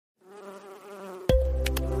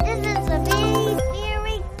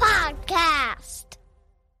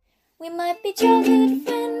might be childhood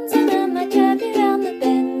friends, and I might drive you round the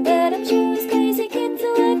bend, but I'm sure it's crazy kid to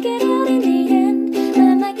work it out in the end.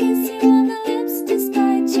 I might kiss you on the lips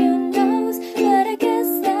despite your nose, but I guess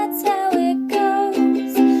that's how it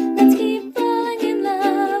goes. Let's keep falling in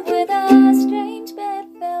love with our strange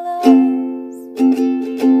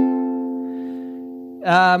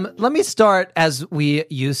bedfellows. Let me start as we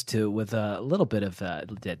used to with a little bit of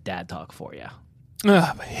dad talk for you.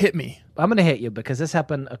 Hit me. I'm going to hit you because this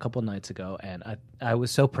happened a couple nights ago, and I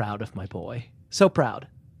was so proud of my boy. So proud.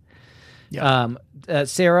 Yeah.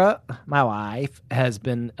 Sarah, my wife, has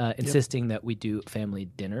been insisting that we do family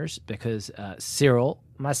dinners because Cyril,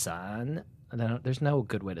 my son, there's no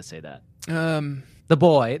good way to say that. The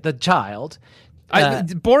boy, the child.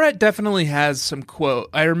 Borat definitely has some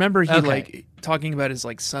quote. I remember he talking about his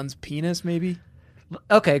son's penis, maybe.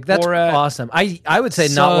 Okay, that's Borat, awesome. I would say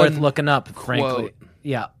not worth looking up, frankly. Quote.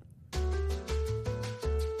 Yeah.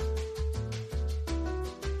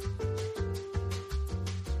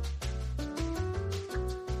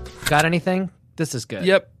 Got anything? This is good.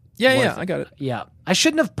 Yep. Yeah, Worth yeah, it. I got it. Yeah. I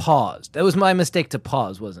shouldn't have paused. That was my mistake to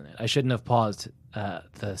pause, wasn't it? I shouldn't have paused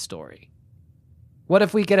the story. What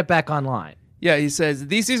if we get it back online? Yeah, he says,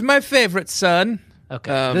 "This is my favorite son."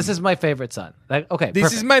 Okay. This is my favorite son. Okay, This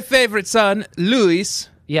perfect. is my favorite son, Luis.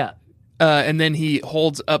 Yeah. And then he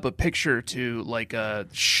holds up a picture to a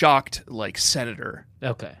shocked senator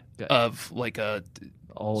Okay. Good. of a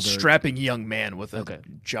Older. strapping young man with a Okay.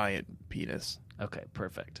 giant penis. Okay,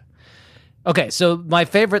 perfect. Okay, so my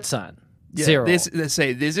favorite son, Yeah, Cyril. This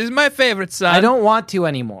is my favorite son. I don't want to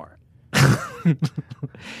anymore.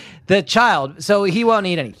 The child, so he won't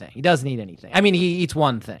eat anything. He doesn't eat anything. I mean, he eats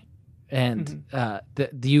one thing. And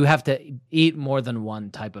you have to eat more than one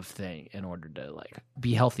type of thing in order to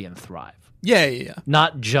be healthy and thrive. Yeah.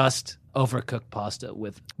 Not just overcooked pasta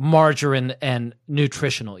with margarine and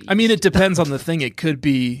nutritional yeast. I mean, it depends on the thing. It could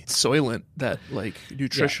be Soylent, that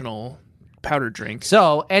nutritional powder drink.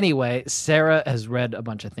 So anyway, Sarah has read a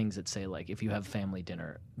bunch of things that say if you have family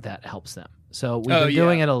dinner, that helps them. So we've been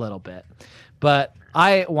doing it a little bit, but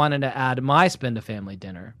I wanted to add my spin to family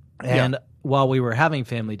dinner. And while we were having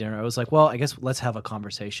family dinner, I was like, well, I guess let's have a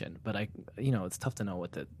conversation. But it's tough to know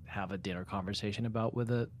what to have a dinner conversation about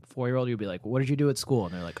with a 4-year-old. You'd be like, what did you do at school?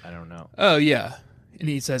 And they're like, I don't know. Oh yeah. And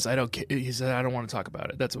he says, I don't. He said, I don't want to talk about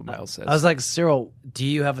it. That's what Miles says. I was like, Cyril, do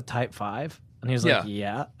you have a type 5? And he was like,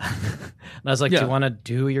 yeah. And I was like, do you want to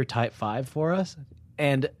do your type 5 for us?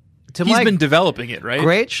 And to he's my been developing it, right?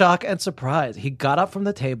 great shock and surprise, he got up from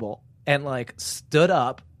the table and stood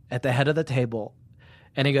up at the head of the table,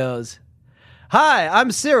 and he goes, "Hi,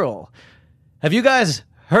 I'm Cyril. Have you guys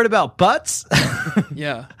heard about butts?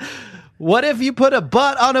 Yeah. What if you put a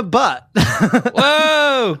butt on a butt?"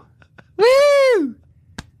 Whoa! Woo!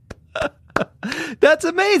 That's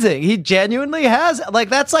amazing. He genuinely has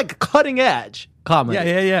that's cutting edge comedy.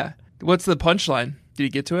 Yeah. What's the punchline? Did you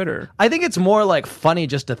get to it or? I think it's more funny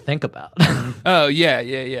just to think about. Oh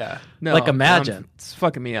yeah. No, imagine. it's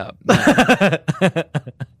fucking me up.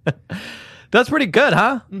 That's pretty good,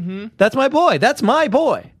 huh? Mm-hmm. That's my boy. That's my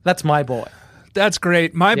boy. That's my boy. That's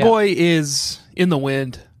great. My boy is in the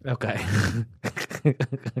wind. Okay. Okay,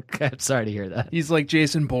 I'm sorry to hear that. He's like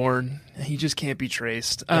Jason Bourne. He just can't be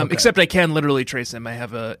traced. Except I can literally trace him. I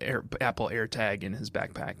have a Apple AirTag in his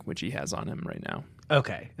backpack, which he has on him right now.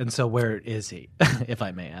 Okay, and so where is he, if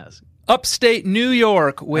I may ask? Upstate New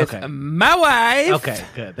York with my wife. Okay,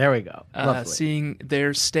 good. There we go. Lovely.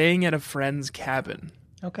 They're staying at a friend's cabin.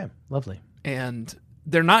 Okay, lovely. And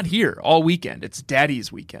they're not here all weekend. It's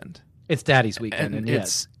Daddy's weekend. It's Daddy's weekend, and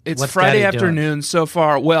it's what's Friday Daddy afternoon doing? so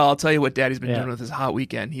far. Well, I'll tell you what Daddy's been doing with his hot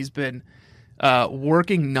weekend. He's been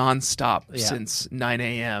working nonstop since 9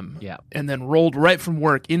 a.m. Yeah. And then rolled right from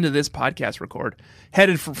work into this podcast record.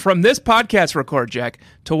 Headed from this podcast record, Jack,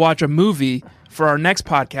 to watch a movie for our next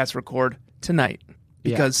podcast record tonight.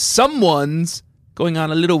 Because someone's going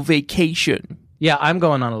on a little vacation. Yeah, I'm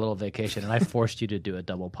going on a little vacation, and I forced you to do a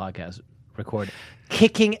double podcast record,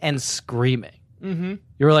 kicking and screaming. Mm-hmm.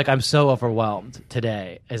 You were like, I'm so overwhelmed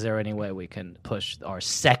today. Is there any way we can push our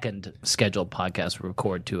second scheduled podcast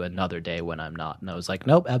record to another day when I'm not? And I was like,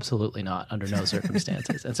 nope, absolutely not, under no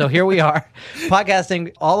circumstances. And so here we are,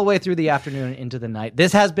 podcasting all the way through the afternoon into the night.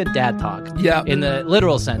 This has been Dad Talk. Yeah. In the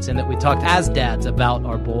literal sense, in that we talked as dads about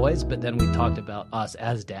our boys, but then we talked about us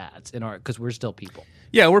as dads because we're still people.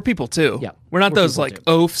 Yeah, we're people too. Yeah, we're not those people like too.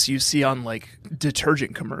 oafs you see on like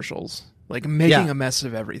detergent commercials, like making a mess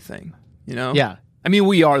of everything. You know? Yeah. I mean,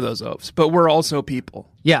 we are those oafs, but we're also people.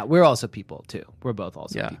 Yeah, we're also people, too. We're both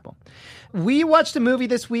also people. We watched a movie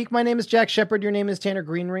this week. My name is Jack Shepard. Your name is Tanner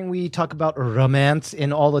Greenring. We talk about romance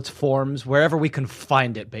in all its forms, wherever we can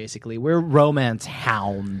find it, basically. We're romance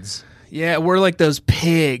hounds. Yeah, we're like those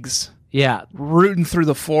pigs. Yeah. Rooting through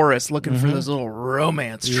the forest looking for those little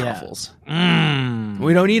romance truffles.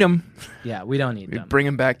 We don't eat them. Yeah, we don't eat them. Bring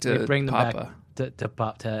them back to We bring them Papa. back to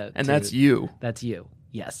Papa. And that's you. That's you.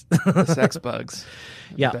 Yes. The sex bugs.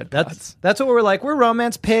 Yeah, Bed that's what we're like. We're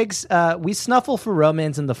romance pigs. We snuffle for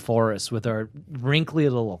romance in the forest with our wrinkly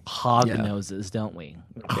little hog noses, don't we?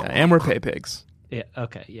 Yeah, and we're pay pigs. Yeah.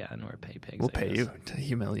 Okay. Yeah, and we're pay pigs. We'll pay you to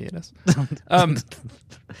humiliate us.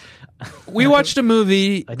 We watched a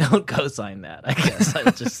movie. I don't co-sign that. I guess I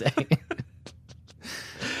would just say.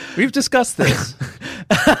 We've discussed this.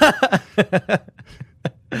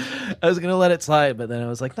 I was going to let it slide, but then I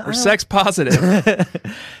was like, no, We're sex positive.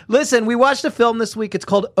 Listen, we watched a film this week. It's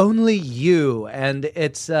called Only You, and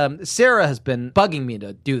it's Sarah has been bugging me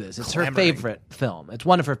to do this. It's her favorite film. It's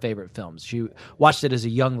one of her favorite films. She watched it as a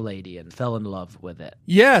young lady and fell in love with it.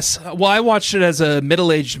 Yes. Well, I watched it as a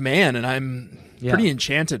middle-aged man, and I'm pretty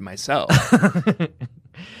enchanted myself.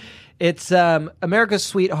 It's America's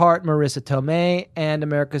Sweetheart, Marissa Tomei, and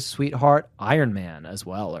America's Sweetheart, Iron Man as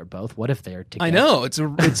well, or both. What if they're together? I know.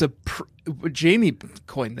 Jamie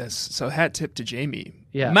coined this, so hat tip to Jamie.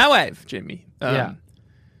 Yeah. My wife, Jamie. Yeah.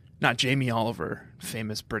 Not Jamie Oliver,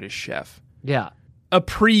 famous British chef. Yeah. A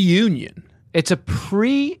pre-union. It's a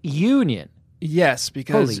pre-union. Yes,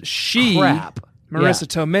 because Holy crap. Marissa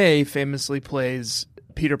Tomei, famously plays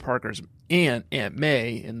Peter Parker's Aunt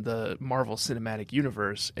May in the Marvel Cinematic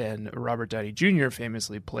Universe, and Robert Downey Jr.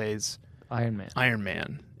 famously plays Iron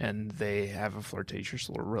Man, and they have a flirtatious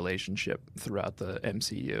relationship throughout the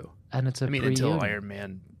MCU. And it's until Iron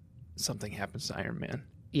Man, something happens to Iron Man.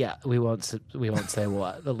 Yeah, we won't say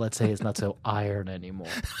what. Let's say he's not so iron anymore.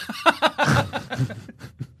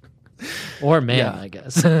 Or man, I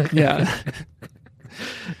guess. Yeah.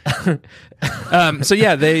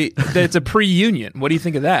 It's a pre-union. What do you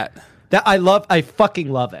think of that? That I fucking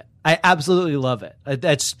love it. I absolutely love it.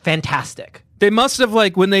 That's fantastic. They must have,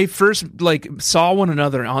 like, when they first saw one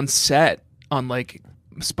another on set on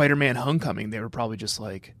Spider-Man Homecoming, they were probably just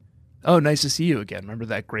like, "Oh, nice to see you again. Remember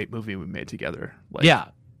that great movie we made together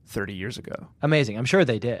 30 years ago?" Amazing. I'm sure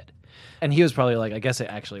they did. And he was probably like, "I guess it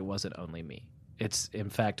actually wasn't only me. It's in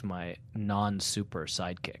fact my non-super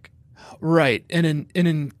sidekick." Right. And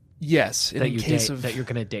in yes, that in case of that you're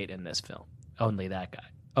going to date in this film. Only that guy.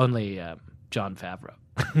 Only Jon Favreau.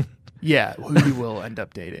 Yeah, who you will end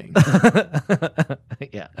up dating.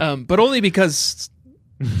 Yeah. But only because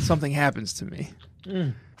something happens to me.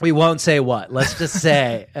 We won't say what. Let's just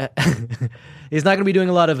say he's not going to be doing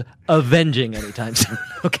a lot of avenging anytime soon,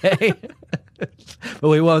 okay? But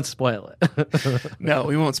we won't spoil it. No,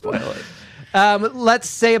 we won't spoil it. Let's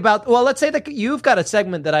say that you've got a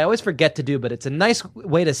segment that I always forget to do, but it's a nice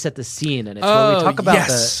way to set the scene, and it's where we talk about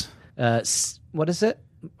what is it?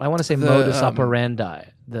 I want to say modus operandi.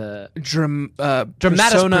 The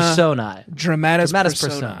dramatis personae. Dramatis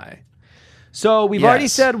personae. So we've already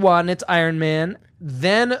said one. It's Iron Man.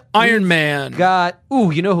 Then Iron Man got.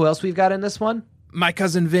 Ooh, you know who else we've got in this one? My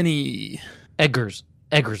cousin Vinny. Edgar's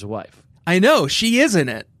wife. I know she is in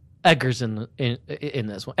it. Edgar's in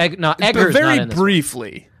this one. Edgar's but very not in this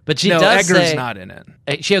briefly. One. But she does Edgar's say, not in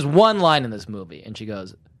it. She has one line in this movie, and she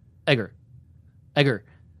goes, Edgar,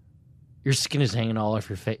 your skin is hanging all off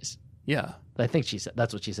your face. Yeah. I think she said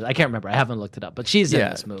that's what she said. I can't remember. I haven't looked it up, but she's in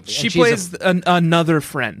this movie. She plays another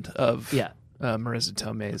friend of Marissa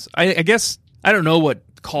Tomei's. I guess I don't know what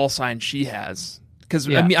call sign she has because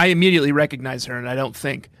I immediately recognize her, and I don't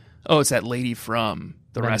think, oh, it's that lady from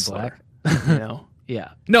The Wrestler. You know? Yeah.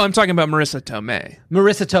 No, I'm talking about Marissa Tomei.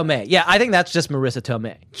 Marissa Tomei. Yeah, I think that's just Marissa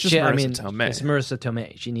Tomei. It's Tomei. It's Marissa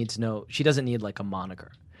Tomei. She needs she doesn't need like a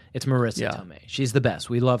moniker. It's Marissa Tomei. She's the best.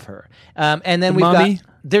 We love her. And then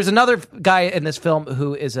there's another guy in this film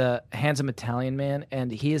who is a handsome Italian man,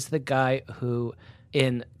 and he is the guy who,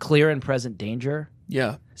 in Clear and Present Danger,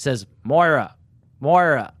 says, Moira,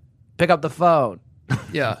 pick up the phone.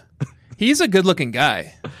 Yeah. He's a good-looking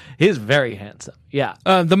guy. He's very handsome. Yeah.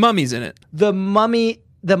 The Mummy's in it. The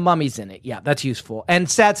Mummy's in it. Yeah, that's useful.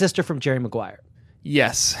 And Sad Sister from Jerry Maguire.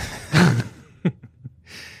 Yes.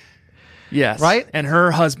 Yes. Right? And her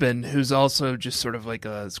husband, who's also just sort of like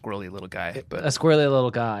a squirrely little guy. But a squirrely little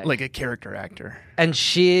guy. Like a character actor. And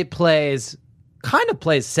she kind of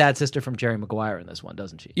plays Sad Sister from Jerry Maguire in this one,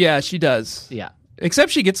 doesn't she? Yeah, she does. Yeah. Except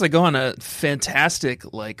she gets to go on a fantastic,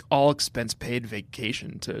 all expense paid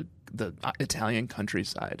vacation to the Italian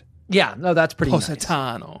countryside. Yeah, no, that's pretty nice.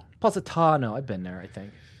 Positano. Positano. I've been there, I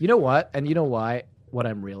think. You know what? And you know why? What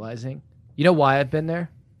I'm realizing? You know why I've been there?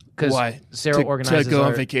 Why? Sarah organizes to go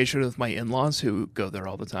on vacation with my in-laws who go there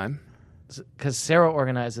all the time. Because Sarah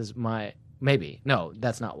organizes my... Maybe. No,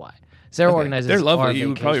 that's not why. Sarah organizes They're lovely. our You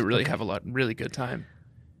would vacation. probably really have a really good time.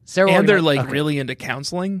 Sarah And they're okay. really into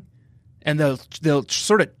counseling, and they'll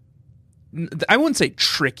sort of, I wouldn't say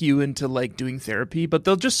trick you into like doing therapy, but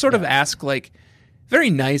they'll just sort of ask like very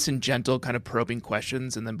nice and gentle kind of probing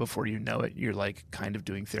questions, and then before you know it, you're like kind of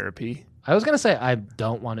doing therapy. I was gonna say I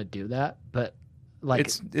don't want to do that, but like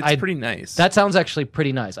It's pretty nice. That sounds actually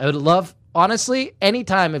pretty nice. I would love, honestly,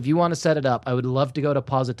 anytime if you want to set it up, I would love to go to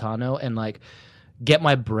Positano and like get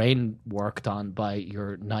my brain worked on by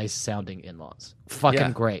your nice sounding in-laws.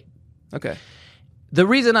 Fucking great. Okay. The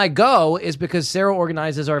reason I go is because Sarah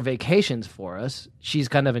organizes our vacations for us. She's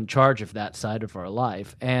kind of in charge of that side of our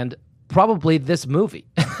life, and probably this movie.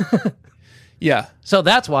 Yeah. So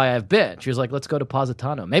that's why I've been. She was like, let's go to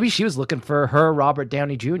Positano. Maybe she was looking for her Robert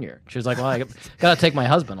Downey Jr. She was like, well, I got to take my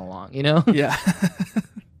husband along, you know? Yeah.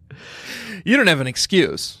 You don't have an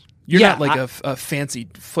excuse. You're not like a fancy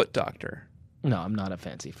foot doctor. No, I'm not a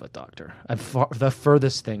fancy foot doctor. I'm the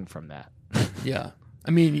furthest thing from that. Yeah.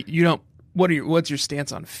 I mean, you don't. What's your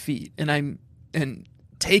stance on feet? And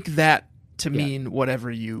take that to mean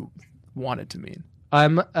whatever you want it to mean.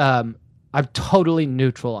 I'm totally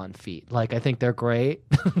neutral on feet. Like, I think they're great.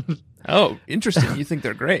 Oh, interesting. You think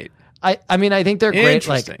they're great. I mean, I think they're great,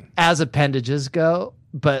 like, Interesting. as appendages go,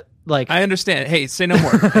 but, like... I understand. Hey, say no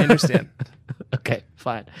more. I understand. Okay,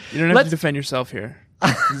 fine. You don't have to defend yourself here.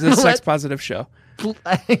 This is a sex-positive show.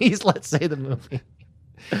 Please, let's say the movie.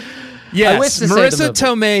 Yes, to say the Marissa movie.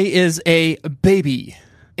 Tomei is a baby,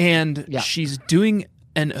 and Yeah. she's doing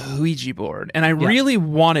an Ouija board. And I really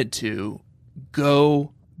wanted to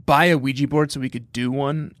go buy a Ouija board so we could do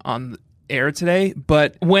one on the air today.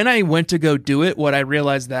 But when I went to go do it, what I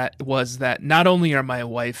realized was that not only are my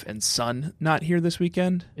wife and son not here this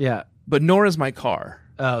weekend, Yeah. but nor is my car.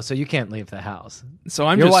 Oh, so you can't leave the house. So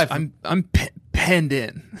I'm Your wife- I'm penned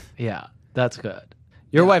in. Yeah, that's good.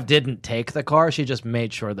 Your wife didn't take the car. She just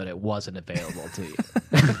made sure that it wasn't available to you.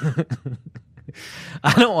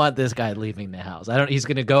 I don't want this guy leaving the house. He's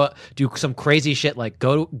going to go do some crazy shit like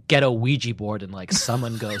go get a Ouija board and like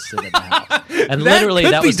summon ghosts into the house. And literally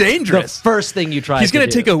could that be was dangerous. the first thing you tried He's to going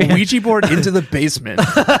do. to take a Ouija board into the basement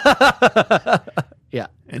Yeah.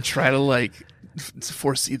 and try to like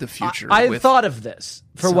foresee the future. I with thought of this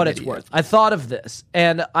for some what it's idiot. worth. I thought of this,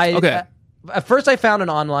 and at first I found an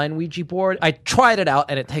online Ouija board. I tried it out,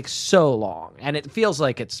 and it takes so long, and it feels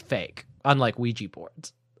like it's fake, unlike Ouija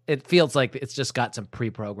boards. It feels like it's just got some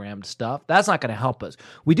pre-programmed stuff. That's not going to help us.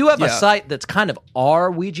 We do have a site that's kind of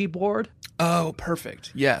our Ouija board. Oh,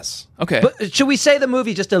 perfect. Yes. Okay. But should we say the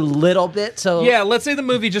movie just a little bit? So Yeah, let's say the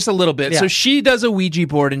movie just a little bit. Yeah. So she does a Ouija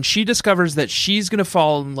board, and she discovers that she's going to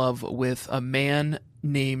fall in love with a man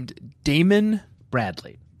named Damon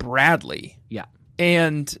Bradley. Bradley. Yeah.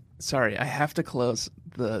 And, sorry, I have to close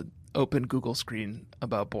the open Google screen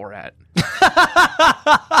about Borat.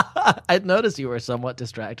 I noticed you were somewhat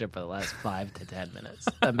distracted for the last 5 to 10 minutes.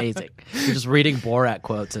 Amazing. You're just reading Borat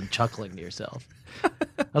quotes and chuckling to yourself.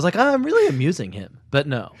 I was like, I'm really amusing him. But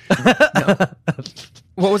no.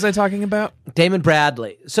 What was I talking about? Damon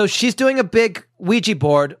Bradley. So she's doing a big Ouija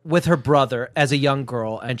board with her brother as a young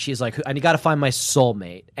girl, and she's like, I got to find my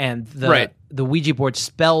soulmate. And the Ouija board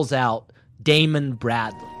spells out Damon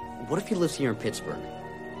Bradley. What if he lives here in Pittsburgh,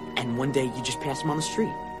 and one day you just pass him on the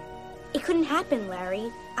street? It couldn't happen,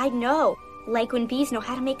 Larry. I know. Like when bees know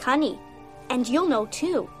how to make honey. And you'll know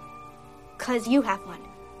too. 'Cause you have one.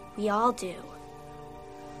 We all do.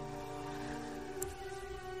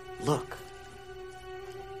 Look.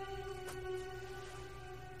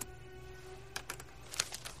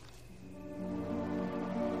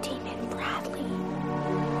 Damon Bradley.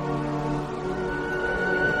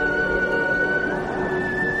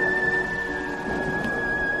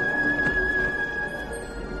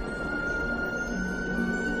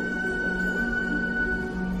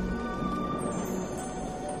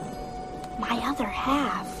 My other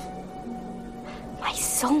half. My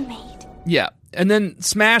soulmate. Yeah. And then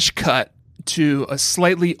smash cut to a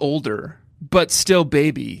slightly older, but still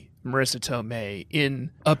baby Marissa Tomei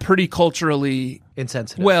in a pretty culturally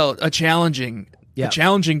Insensitive. a challenging Yeah.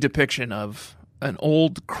 depiction of an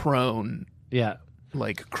old crone, Yeah.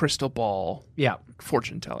 like crystal ball Yeah.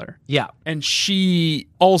 fortune teller. Yeah. And she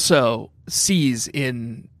also sees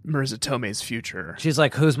in Marissa Tomei's future. She's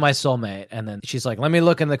like, who's my soulmate? And then she's like, let me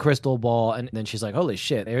look in the crystal ball. And then she's like, holy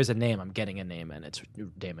shit, there's a name. I'm getting a name, and it's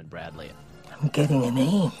Damon Bradley. I'm getting a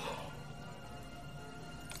name.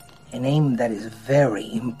 A name that is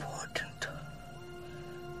very important.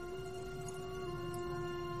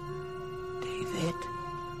 David?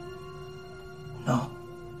 No.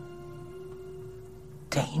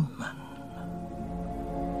 Damon.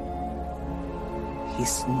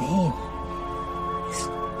 His name is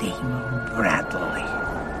Damon Bradley.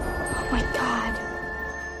 Oh my god.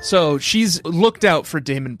 So she's looked out for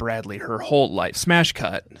Damon Bradley her whole life. Smash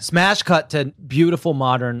cut. Smash cut to beautiful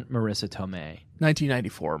modern Marissa Tomei.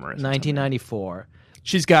 1994, Marissa. 1994.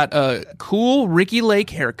 She's got a cool Ricky Lake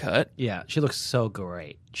haircut. Yeah, she looks so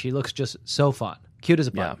great. She looks just so fun. Cute as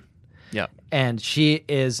a Yeah. button. Yeah. And she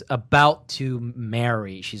is about to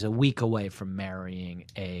marry. She's a week away from marrying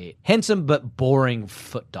a handsome but boring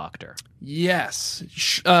foot doctor. Yes.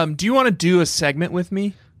 Do you want to do a segment with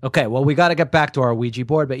me? Okay, well, we got to get back to our Ouija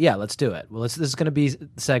board, but yeah, let's do it. Well, this is going to be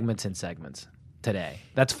segments in segments today.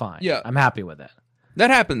 That's fine. Yeah. I'm happy with it. That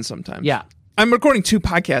happens sometimes. Yeah. I'm recording 2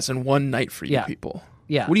 podcasts in one night for you Yeah. people.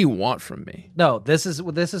 Yeah. What do you want from me? No, this is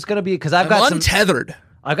going to be because I've I'm got untethered.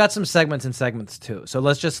 I've got some segments and segments too. So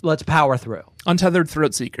let's power through. Untethered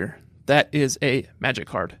Throat Seeker. That is a magic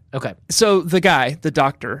card. Okay. So the guy, the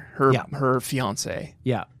doctor, Yeah. her fiance,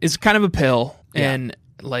 Yeah. is kind of a pill Yeah. and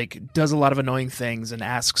like does a lot of annoying things and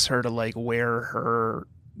asks her to like wear her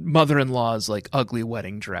mother-in-law's like ugly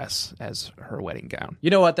wedding dress as her wedding gown.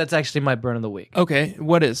 You know what? That's actually my burn of the week. Okay,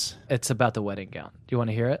 what is? It's about the wedding gown. Do you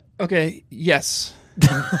want to hear it? Okay, yes.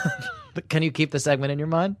 Can you keep the segment in your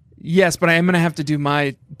mind? Yes, but I am going to have to do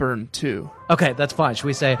my burn too. Okay, that's fine. Should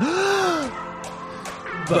we say Burn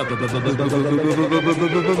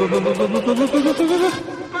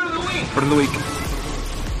of the week.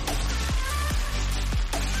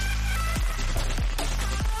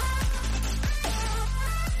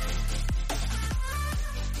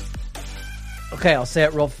 Okay, I'll say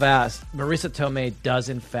it real fast. Marissa Tomei does,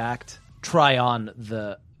 in fact, try on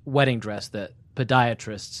the wedding dress that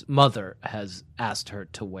podiatrist's mother has asked her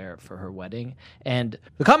to wear for her wedding. And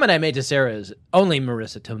the comment I made to Sarah is only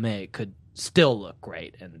Marissa Tomei could still look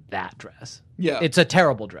great in that dress. Yeah. It's a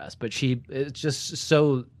terrible dress, but it's just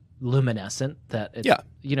so luminescent that it, Yeah.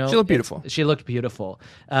 you know, She looked beautiful. She looked beautiful.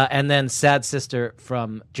 And then Sad Sister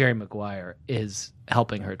from Jerry Maguire is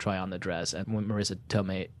helping her try on the dress. And when Marissa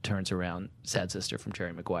Tomei turns around, Sad Sister from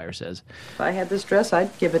Jerry Maguire says, If I had this dress,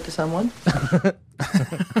 I'd give it to someone.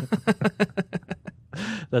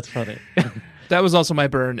 that's funny. That was also my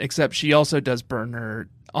burn, except she also does burn her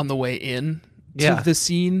on the way in Yeah. to the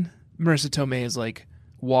scene. Marissa Tomei is like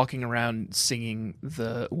walking around singing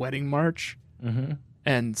the wedding march. Mm-hmm.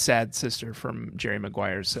 And Sad Sister from Jerry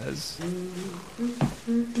Maguire says,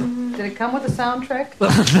 Did it come with a soundtrack?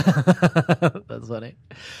 That's funny.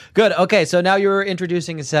 Good. Okay, so now you're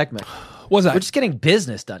introducing a segment. was that? We're just getting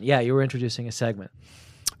business done. Yeah, you were introducing a segment.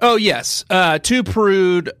 Oh, yes. Two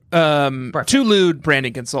lewd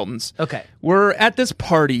branding consultants. Okay. We're at this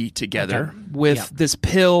party together with Yeah. this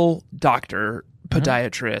pill doctor,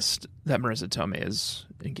 podiatrist that Marissa Tomei is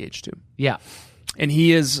engaged to. Yeah. And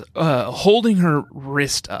he is holding her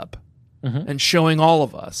wrist up and showing all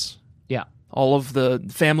of us, Yeah. all of the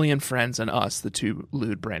family and friends and us, the 2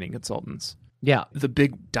 lewd branding consultants, Yeah. the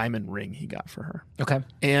big diamond ring he got for her. Okay.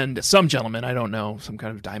 And some gentleman, I don't know, some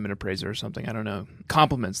kind of diamond appraiser or something, I don't know,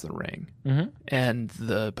 compliments the ring. And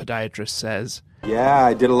the podiatrist says, Yeah,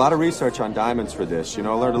 I did a lot of research on diamonds for this. You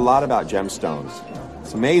know, I learned a lot about gemstones.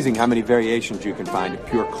 It's amazing how many variations you can find of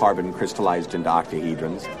pure carbon crystallized into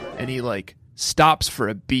octahedrons. and he like stops for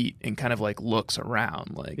a beat and kind of like looks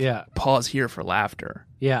around, like, Yeah. pause here for laughter.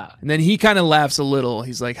 Yeah. And then he kind of laughs a little.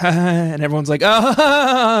 He's like, ha, ha, and everyone's like,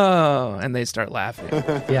 oh, and they start laughing.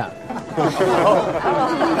 Yeah.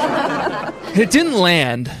 It didn't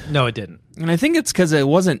land, No, it didn't. and I think it's because it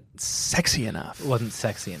wasn't sexy enough, It wasn't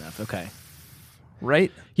sexy enough. Okay.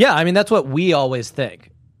 right? Yeah, I mean, that's what we always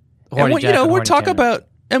think. And Horny what, Jack and we're Horny talking Tanner.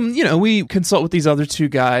 about, we consult with these other 2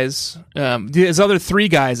 guys, these other 3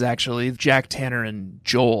 guys, actually, Jack, Tanner, and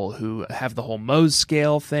Joel, who have the whole Mohs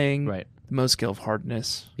scale thing. Right. The Mohs scale of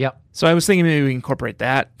hardness. Yep. So I was thinking maybe we incorporate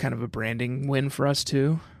that, kind of a branding win for us,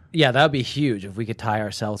 too. Yeah, that would be huge if we could tie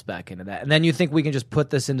ourselves back into that. And then you think we can just put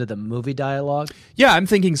this into the movie dialogue? Yeah, I'm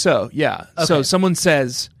thinking so, yeah. So Okay. someone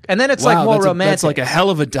says, And then it's wow, like more that's romantic. that's like a hell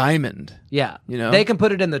of a diamond. Yeah. You know? They can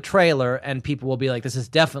put it in the trailer and people will be like, this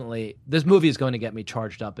movie is going to get me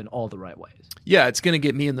charged up in all the right ways. Yeah, it's going to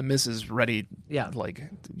get me and the missus ready, Yeah. like,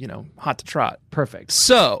 hot to trot. Perfect.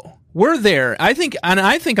 So we're there. I think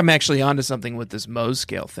I'm actually onto something with this Mohs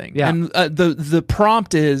scale thing. Yeah. And the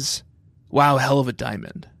prompt is, wow, hell of a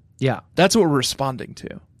diamond. Yeah. That's what we're responding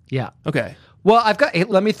to. Yeah. Okay. Well,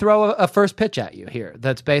 let me throw a first pitch at you here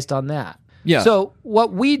that's based on that. Yeah. So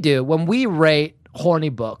what we do when we rate horny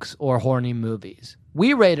books or horny movies,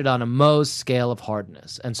 we rate it on a Mohs scale of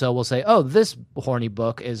hardness. And so we'll say, oh, this horny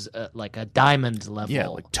book is like a diamond level. Yeah,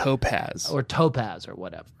 like topaz. Or topaz or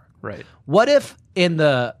whatever. Right. What if in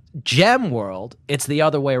the gem world, it's the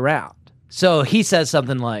other way around? So he says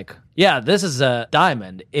something like, yeah, this is a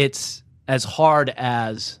diamond. It's as hard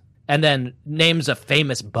as, and then names a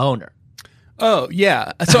famous boner. Oh,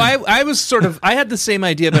 yeah. So I was sort of, I had the same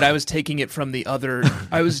idea, but I was taking it from the other,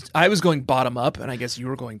 I was going bottom up, and I guess you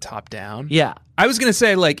were going top down. Yeah. I was going to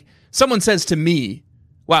say, like, someone says to me,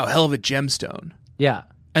 wow, hell of a gemstone. Yeah.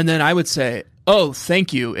 And then I would say, oh,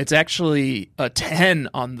 thank you. It's actually a 10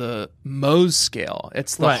 on the Mohs scale.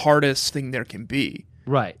 It's the hardest thing there can be.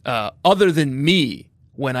 Right. Other than me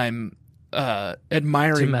when I'm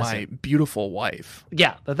admiring my beautiful wife.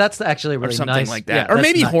 Yeah, that's actually really or something nice. like that. Yeah, or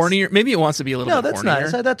maybe nice. hornier. Maybe it wants to be a little bit that's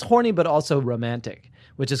hornier. nice. That's horny, but also romantic,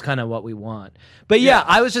 which is kind of what we want. But yeah,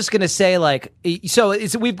 I was just gonna say, like, so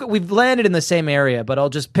we've landed in the same area, but I'll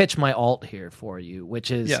just pitch my alt here for you, which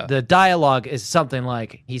is the dialogue is something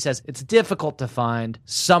like, he says, it's difficult to find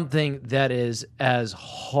something that is as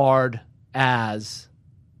hard as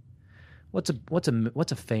what's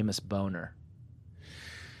a famous boner.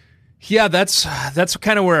 Yeah, that's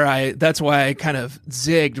kind of where that's why I kind of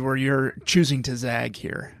zigged where you're choosing to zag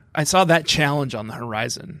here. I saw that challenge on the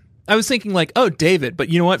horizon. I was thinking like, oh, David, but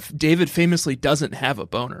you know what? David famously doesn't have a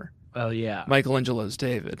boner. Oh, yeah. Michelangelo's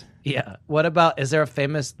David. Yeah. What about, is there a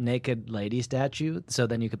famous naked lady statue? So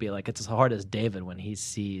then you could be like, it's as hard as David when he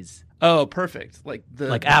sees. Oh, perfect. Like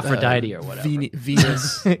Aphrodite or whatever.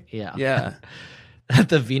 Venus. Yeah. Yeah.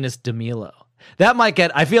 The Venus de Milo. That might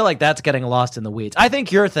I feel like that's getting lost in the weeds. I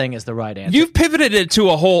think your thing is the right answer. You've pivoted it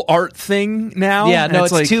to a whole art thing now. Yeah, no,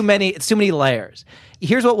 it's like, too many layers.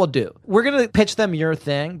 Here's what we'll do. We're going to pitch them your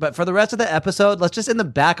thing, but for the rest of the episode, let's just in the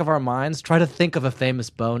back of our minds try to think of a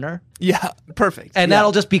famous boner. Yeah, perfect. And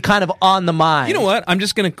that'll just be kind of on the mind. You know what? I'm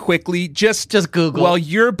just going to quickly just Google. While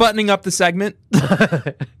you're buttoning up the segment,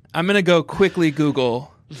 I'm going to go quickly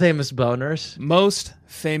Google famous boners. Most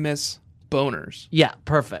famous boners. Yeah,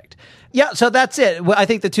 perfect. Yeah, so that's it. I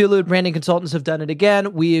think the two lewd branding consultants have done it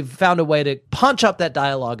again. We've found a way to punch up that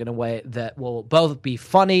dialogue in a way that will both be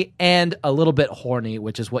funny and a little bit horny,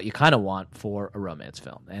 which is what you kind of want for a romance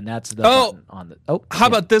film. And that's the button on the... How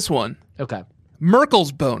about this one? Okay.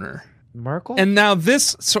 Merkel's boner. Merkel? And now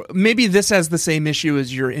maybe this has the same issue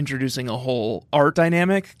as you're introducing a whole art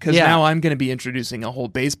dynamic, because now I'm going to be introducing a whole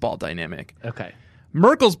baseball dynamic. Okay.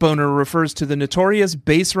 Merkel's boner refers to the notorious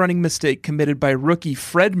base-running mistake committed by rookie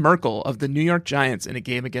Fred Merkel of the New York Giants in a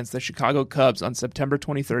game against the Chicago Cubs on September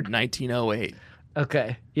 23rd, 1908.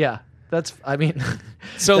 Okay, yeah.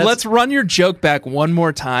 So let's run your joke back one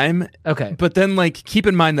more time. Okay. But then, like, keep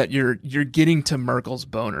in mind that you're getting to Merkel's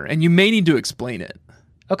boner, and you may need to explain it.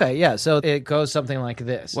 Okay, yeah, so it goes something like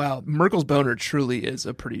this. Wow, Merkel's boner truly is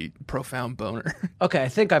a pretty profound boner. Okay, I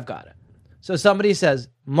think I've got it. So somebody says,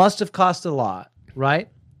 must have cost a lot. Right?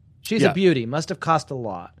 She's a beauty. Must have cost a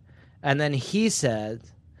lot. And then he said,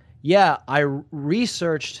 yeah, I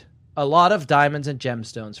researched a lot of diamonds and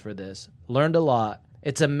gemstones for this. Learned a lot.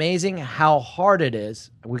 It's amazing how hard it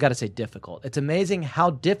is. We got to say difficult. It's amazing how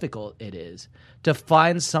difficult it is to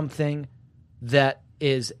find something that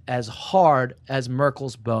is as hard as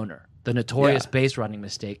Merkel's boner, the notorious base running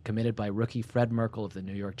mistake committed by rookie Fred Merkel of the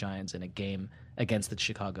New York Giants in a game against the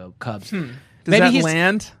Chicago Cubs. Does that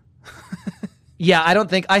land? Yeah,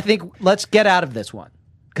 I think let's get out of this one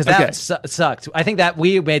because that sucked. I think that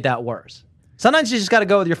we made that worse. Sometimes you just got to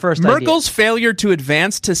go with your first Merkel's idea. failure to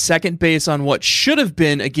advance to second base on what should have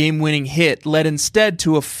been a game-winning hit led instead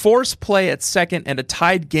to a forced play at second and a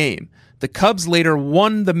tied game. The Cubs later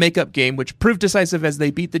won the makeup game, which proved decisive as they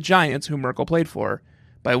beat the Giants, who Merkel played for,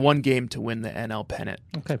 by 1 game to win the NL pennant.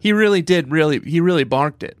 Okay. He really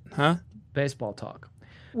bonked it, huh? Baseball talk.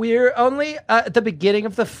 We're only at the beginning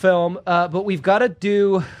of the film, but we got to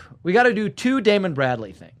do 2 Damon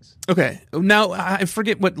Bradley things. Okay. Now, I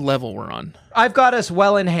forget what level we're on. I've got us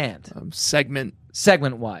well in hand.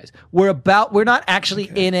 Segment-wise. We're not actually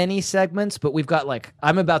in any segments, but we've got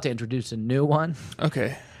I'm about to introduce a new one.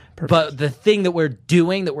 Okay. Perfect. But the thing that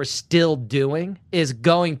we're still doing, is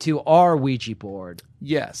going to our Ouija board.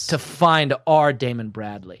 Yes. To find our Damon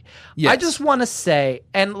Bradley. Yes. I just want to say,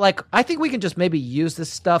 and I think we can just maybe use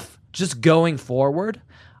this stuff just going forward.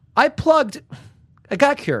 I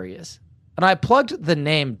got curious, and I plugged the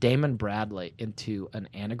name Damon Bradley into an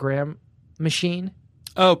anagram machine.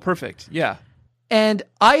 Oh, perfect. Yeah. And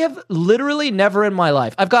I have literally never in my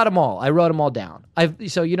life, I've got them all. I wrote them all down.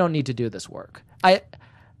 So you don't need to do this work.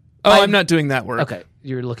 I'm not doing that work. Okay.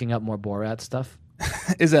 You're looking up more Borat stuff?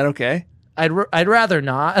 Is that okay? I'd rather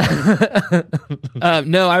not.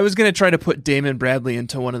 No, I was going to try to put Damon Bradley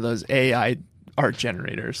into one of those AI art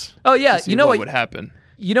generators. Oh yeah, to see you know what would happen.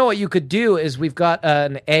 You know what you could do is we've got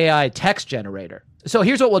an AI text generator. So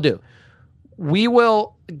here's what we'll do. We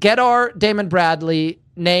will get our Damon Bradley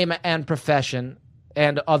name and profession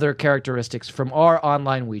and other characteristics from our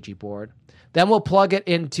online Ouija board. Then we'll plug it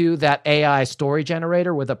into that AI story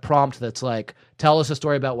generator with a prompt that's like, tell us a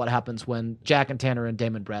story about what happens when Jack and Tanner and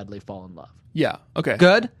Damon Bradley fall in love. Yeah. Okay.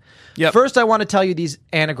 Good? Yep. First, I want to tell you these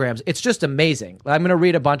anagrams. It's just amazing. I'm going to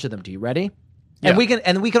read a bunch of them to you. Ready? And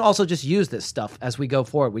Yeah. we can also just use this stuff as we go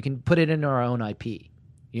forward. We can put it into our own IP,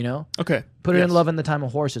 you know? Okay. Put it in Yes. Love in the Time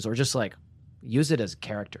of Horses, or just like use it as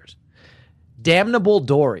characters. Damnable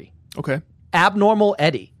Dory. Okay. Abnormal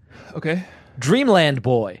Eddie. Okay. Dreamland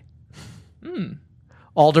Boy.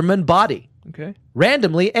 Alderman Body. Okay.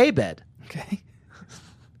 Randomly Abed. Okay.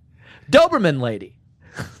 Doberman Lady.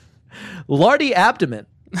 Lardy Abdomen.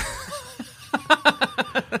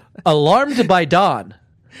 Alarmed by Dawn.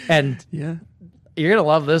 And Yeah. you're going to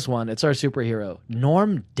love this one. It's our superhero,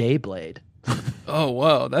 Norm Dayblade. Oh,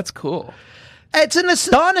 whoa. That's cool. It's an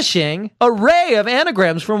astonishing array of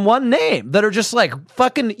anagrams from one name that are just like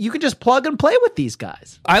fucking, you can just plug and play with these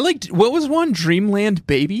guys. I liked, what was one? Dreamland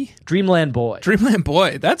Baby? Dreamland Boy. Dreamland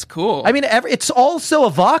Boy. That's cool. I mean, it's all so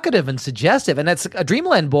evocative and suggestive, and it's a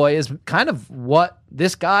Dreamland Boy is kind of what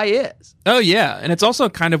this guy is. Oh, yeah. And it's also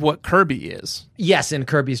kind of what Kirby is. Yes, in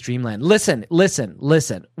Kirby's Dreamland. Listen.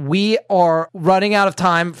 We are running out of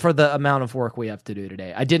time for the amount of work we have to do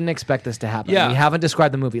today. I didn't expect this to happen. Yeah. We haven't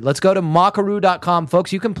described the movie. Let's go to Mockaroo.com,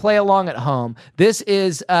 folks. You can play along at home. This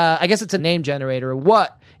is, I guess it's a name generator.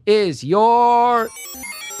 What is your...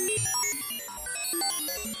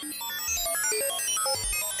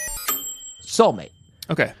 soulmate?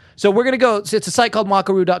 Okay. So we're going to go, it's a site called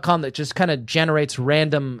Mockaroo.com that just kind of generates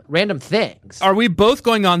random things. Are we both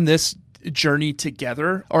going on this journey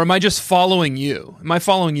together, or am I just following you? Am I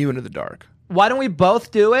following you into the dark? Why don't we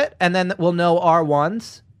both do it, and then we'll know our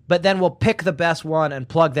ones, but then we'll pick the best one and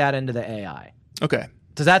plug that into the AI. Okay.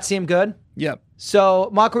 Does that seem good? Yep.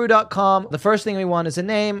 So Mockaroo.com, the first thing we want is a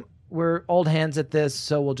name. We're old hands at this,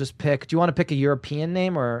 so we'll just pick. Do you want to pick a European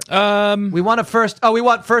name, or we want we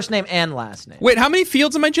want first name and last name. Wait, how many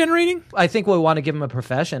fields am I generating? I think we want to give him a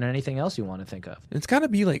profession or anything else you want to think of. It's got to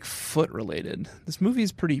be like foot related. This movie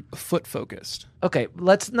is pretty foot focused. Okay,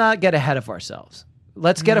 let's not get ahead of ourselves.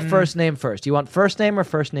 Let's get a first name first. Do you want first name or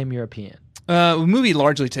first name European? The movie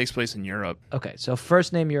largely takes place in Europe. Okay, so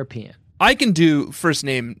first name European. I can do first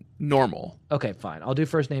name normal. Okay, fine. I'll do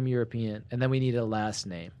first name European, and then we need a last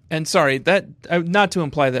name. And sorry, that not to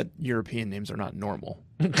imply that European names are not normal.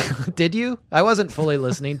 Did you? I wasn't fully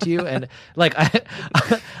listening to you, and like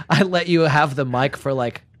I let you have the mic for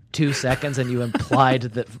like 2 seconds, and you implied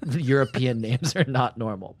that European names are not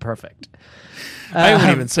normal. Perfect. I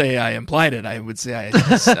wouldn't even say I implied it. I would say I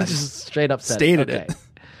just straight up said stated it. it.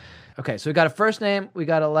 Okay, so we got a first name, we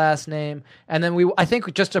got a last name, and then I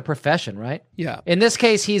think just a profession, right? Yeah. In this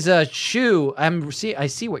case, he's a shoe. I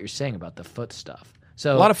see what you're saying about the foot stuff.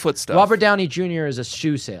 So A lot of foot stuff. Robert Downey Jr. is a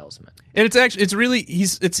shoe salesman. And it's really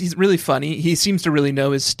he's really funny. He seems to really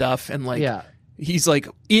know his stuff, and like he's like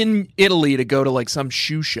in Italy to go to like some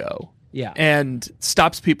shoe show. Yeah. And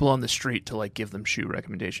stops people on the street to like give them shoe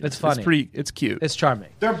recommendations. It's funny. It's cute. It's charming.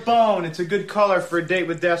 They're bone. It's a good color for a date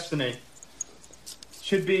with Destiny.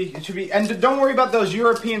 It should be, and don't worry about those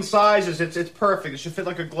European sizes. It's perfect. It should fit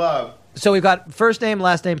like a glove. So we've got first name,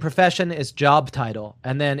 last name, profession is job title.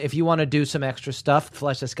 And then if you want to do some extra stuff,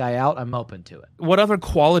 flesh this guy out, I'm open to it. What other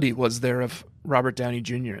quality was there of Robert Downey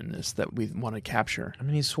Jr. in this that we want to capture? I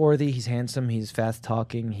mean, he's swarthy, he's handsome, he's fast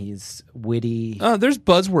talking, he's witty. There's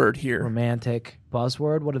buzzword here. Romantic.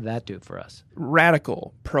 Buzzword? What did that do for us?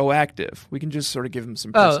 Radical, proactive. We can just sort of give him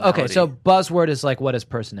some personality. Oh, okay. So buzzword is like, what is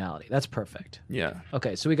personality? That's perfect. Yeah.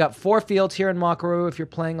 Okay, so we got 4 fields here in Mockaroo if you're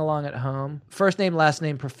playing along at home. First name, last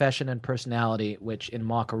name, profession, and personality, which in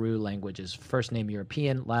Mockaroo language is first name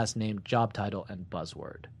European, last name, job title, and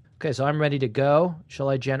buzzword. Okay, so I'm ready to go. Shall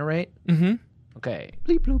I generate? Mm-hmm. Okay.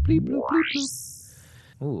 Bleep, bloop, bleep, bloop, bleep,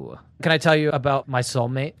 bloop. Ooh. Can I tell you about my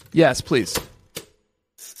soulmate? Yes, please.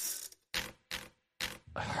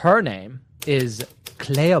 Her name is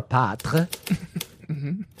Cleopatra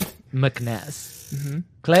McNess.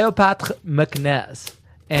 Cleopatra McNess.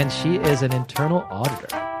 And she is an internal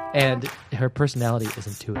auditor. And her personality is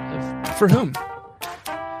intuitive. For whom?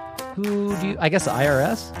 Who do you... I guess the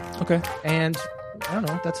IRS. Okay. And... I don't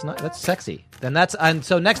know. That's sexy. And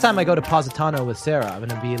so next time I go to Positano with Sarah, I'm going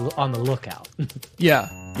to be on the lookout. Yeah.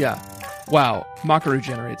 Wow, Makaru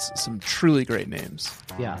generates some truly great names.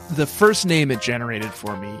 Yeah. The first name it generated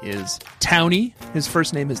for me is Townie. His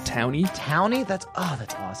first name is Townie. Townie? That's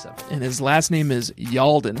awesome. And his last name is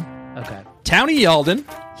Yalden. Okay. Townie Yalden.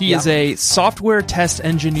 He is Yeah. a software test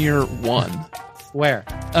engineer 1. Where?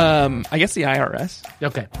 I guess the IRS.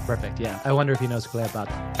 Okay, perfect. Yeah. I wonder if he knows clear about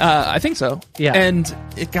that. I think so. Yeah. And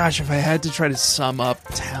gosh, if I had to try to sum up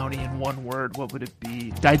Townie in one word, what would it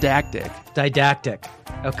be? Didactic. Didactic.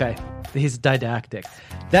 Okay. He's didactic.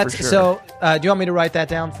 That's For sure. so. Do you want me to write that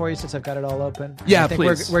down for you since I've got it all open? Yeah, I think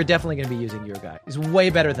please. We're definitely going to be using your guy. He's way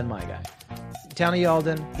better than my guy. Townie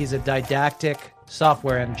Alden. He's a didactic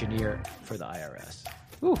software engineer for the IRS.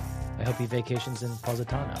 Ooh. I hope he vacations in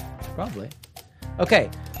Positano. Probably. Okay,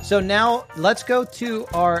 so now let's go to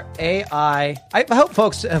our AI. I hope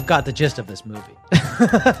folks have got the gist of this movie.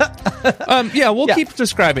 We'll keep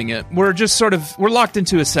describing it. We're just we're locked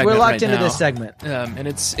into a segment. We're locked right into now. this segment. And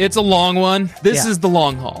it's a long one. This Yeah. is the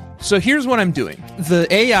long haul. So here's what I'm doing. The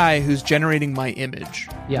AI who's generating my image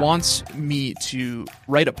Yeah. wants me to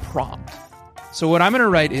write a prompt. So what I'm going to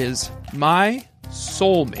write is, my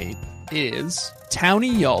soulmate is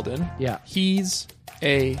Townie Yalden. Yeah. He's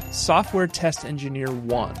a software test engineer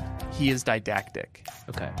 1. He is didactic.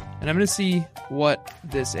 Okay. And I'm going to see what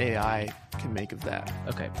this AI can make of that.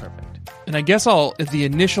 Okay, perfect. And I guess the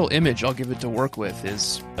initial image I'll give it to work with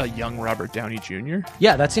is a young Robert Downey Jr.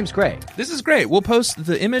 Yeah, that seems great. This is great. We'll post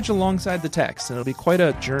the image alongside the text, and it'll be quite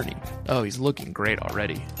a journey. Oh, he's looking great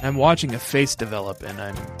already. I'm watching a face develop, and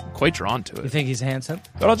I'm quite drawn to You it. think he's handsome?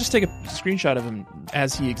 But I'll just take a screenshot of him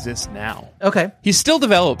as he exists now. Okay. He's still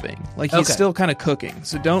developing. Like, he's Okay. still kind of cooking.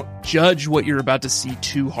 So don't judge what you're about to see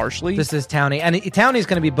too harshly. This is Townie. And Townie's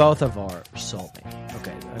going to be both of our soulmates.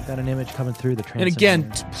 Okay, I've got an image coming through the and again,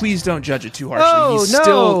 transcendent. please don't judge it too harshly. Oh, He's no.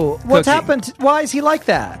 still What's cooking. happened? Why is he like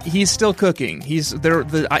that? He's still cooking. He's there.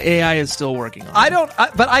 The AI is still working on it. I don't,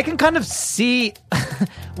 but I can kind of see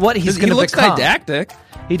what he's going He to looks become. didactic.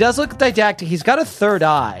 He does look didactic. He's got a third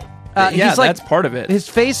eye. Yeah, he's like, that's part of it. His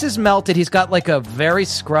face is melted. He's got like a very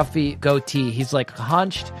scruffy goatee. He's like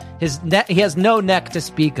hunched. He has no neck to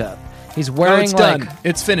speak of. He's No, wearing it's like done.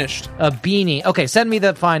 It's finished. a beanie. Okay, send me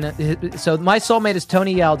the fine. So my soulmate is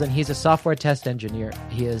Tony Yalden. He's a software test engineer.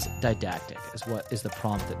 He is didactic. Is what is the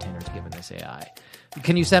prompt that Tanner's given this AI.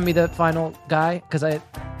 Can you send me the final guy?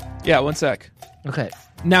 Yeah, 1 sec. Okay,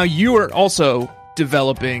 Now you are also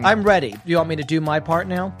developing. I'm ready. Do you want me to do my part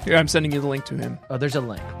now? Here, I'm sending you the link to him. Oh, there's a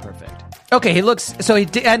link. Perfect. Okay, he looks. So he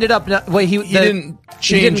ended up. Wait, He didn't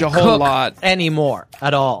change a whole cook lot anymore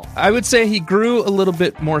at all. I would say he grew a little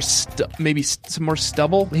bit more, maybe some more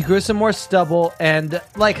stubble. He grew some more stubble and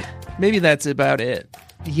Maybe that's about it.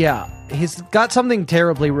 yeah, he's got something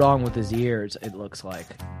terribly wrong with his ears. It looks like.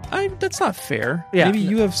 That's not fair. Yeah. Maybe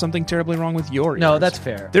you have something terribly wrong with your ears. No, that's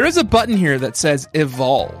fair. There is a button here that says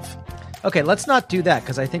evolve. Okay, let's not do that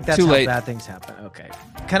because I think that's Too how late. bad things happen. Okay,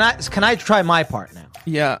 can I try my part now?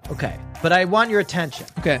 Yeah. Okay, but I want your attention.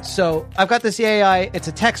 Okay. So I've got this AI. It's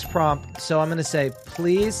a text prompt. So I'm going to say,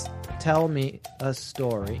 please tell me a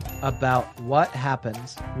story about what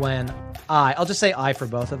happens when I'll just say I for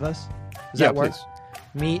both of us. Does Yeah, that work? please.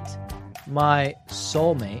 Meet my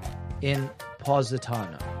soulmate in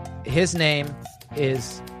Positano. His name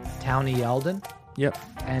is Townie Yalden, Yep.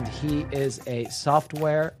 and he is a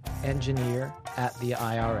software engineer at the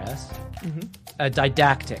IRS. A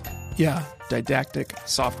didactic. Yeah. Didactic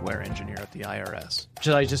software engineer at the IRS.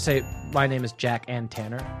 Should I just say my name is Jack Ann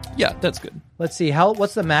Tanner? Yeah, that's good. Let's see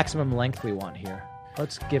what's the maximum length we want here.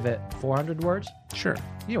 Let's give it 400 words. Sure.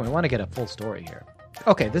 We want to get a full story here.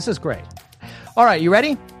 Okay, this is great. All right, you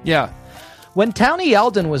ready? Yeah. When Townie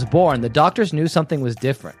Yalden was born, the doctors knew something was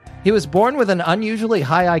different. He was born with an unusually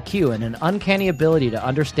high IQ and an uncanny ability to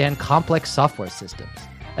understand complex software systems.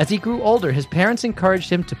 As he grew older, his parents encouraged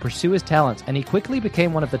him to pursue his talents, and he quickly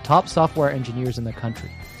became one of the top software engineers in the country.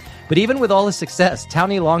 But even with all his success,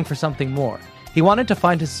 Townie longed for something more. He wanted to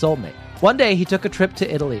find his soulmate. One day, he took a trip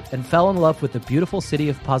to Italy and fell in love with the beautiful city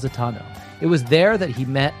of Positano. It was there that he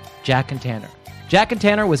met Jack and Tanner. Jack and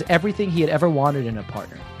Tanner was everything he had ever wanted in a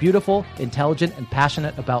partner. Beautiful, intelligent, and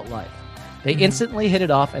passionate about life. They instantly hit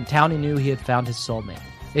it off, and Townie knew he had found his soulmate.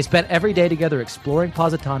 They spent every day together exploring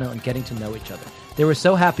Positano and getting to know each other. They were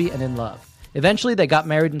so happy and in love. Eventually, they got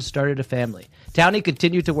married and started a family. Townie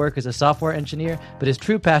continued to work as a software engineer, but his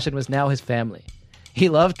true passion was now his family. He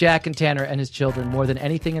loved Jack and Tanner and his children more than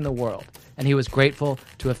anything in the world, and he was grateful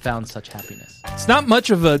to have found such happiness. It's not much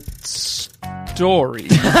of a story.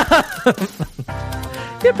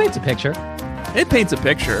 It paints a picture. It paints a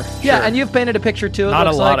picture. Yeah, sure. and you've painted a picture too. It Not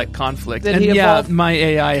a looks lot like. of conflict. Did And he yeah, evolve? my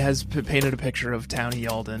AI has painted a picture of Townie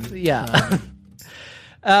Yalden. Yeah.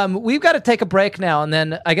 We've got to take a break now, and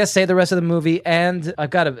then I guess say the rest of the movie, and I've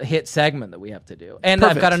got a hit segment that we have to do. And I've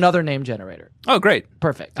Perfect. got another name generator. Oh, great.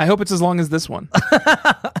 Perfect. I hope it's as long as this one.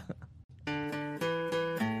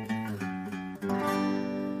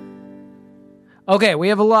 Okay, we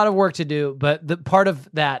have a lot of work to do, but the part of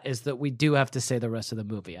that is that we do have to say the rest of the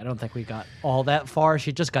movie. I don't think we got all that far.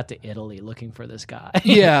 She just got to Italy looking for this guy.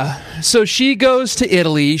 Yeah. So she goes to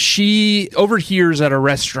Italy. She overhears at a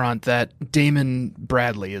restaurant that Damon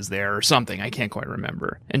Bradley is there or something. I can't quite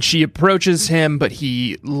remember. And she approaches him, but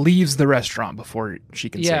he leaves the restaurant before she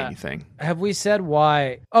can say anything. Have we said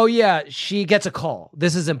why? Oh yeah, she gets a call.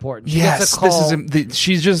 This is important. She Yes, gets a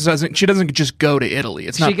call. she doesn't just go to Italy.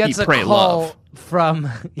 It's not She gets Eat, Pray, a call Love. from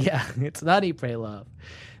it's not Eat, Pray, Love.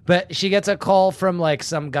 But she gets a call from like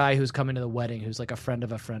some guy who's coming to the wedding who's like a friend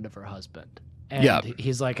of her husband. And Yeah.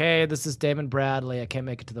 he's like, "Hey, this is Damon Bradley. I can't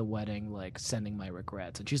make it to the wedding, like sending my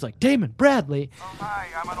regrets." And she's like, "Damon Bradley?" Oh, hi,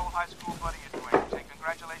 I'm an old high school buddy of yours. Say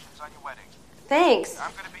congratulations on your wedding. Thanks.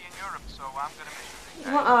 I'm going to be in Europe, so I'm going to miss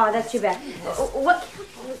you. Well, oh, that's too bad.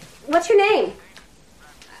 What's your name?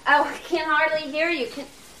 Oh, I can hardly hear you.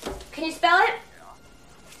 Can you spell it?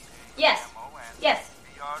 Yes. Yes.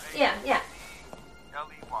 Yeah.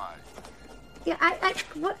 L-E-Y. Yeah,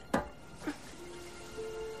 what?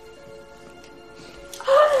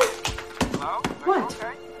 Hello? What?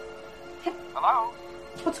 Okay? Hello?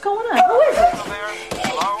 What's going on? Who is it? Still there?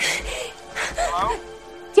 Hello? Hello?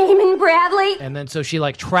 Damon Bradley. And then so she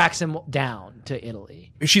like tracks him down to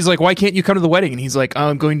Italy. She's like, "Why can't you come to the wedding?" And he's like,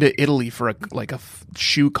 "I'm going to Italy for a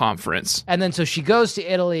shoe conference." And then so she goes to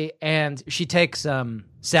Italy and she takes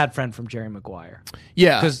Sad Friend from Jerry Maguire.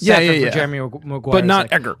 Yeah. Because Yeah, Sad Friend yeah, from yeah. Jerry Maguire. But not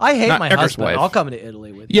like, Eggert. I hate Not my Eggert's husband. wife. I'll come to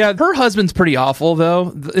Italy with you. Yeah, her husband's pretty awful though,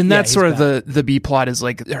 and Yeah, that's he's sort of bad. the B plot is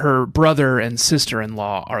like her brother and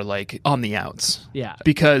sister-in-law are like on the outs. Yeah.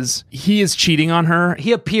 Because he is cheating on her,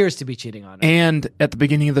 He appears to be cheating on her. and at the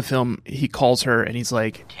beginning of the film, he calls her and he's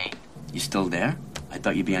like, Hey, you still there? I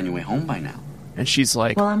thought you'd be on your way home by now. and she's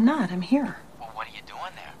like, Well, I'm not. I'm here. Well, what are you doing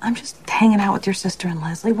there? I'm just hanging out with your sister and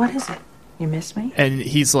Leslie. What is it? You miss me? and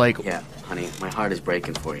he's like, Yeah, honey, my heart is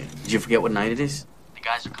breaking for you. Did you forget what night it is? The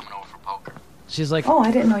guys are coming over for poker. She's like, Oh,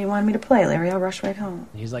 I didn't know you wanted me to play, Larry. I'll rush right home.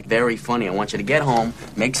 he's like, Very funny. I want you to get home,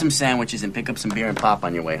 make some sandwiches, and pick up some beer and pop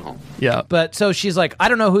on your way home. yeah, But so she's like, I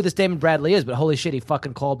don't know who this Damon Bradley is, but holy shit, he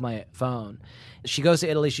fucking called my phone. She goes to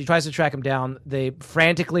Italy. She tries to track him down. They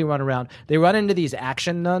frantically run around. They run into these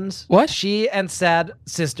action nuns. What? She and Sad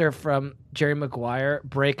Sister from Jerry Maguire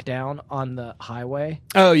break down on the highway,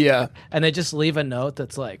 oh yeah, and they just leave a note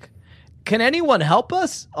that's like, "Can anyone help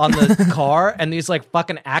us?" on the car. And these like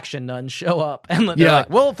fucking action nuns show up, and they're Yeah. like,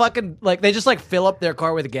 "Well, fucking like," they just like fill up their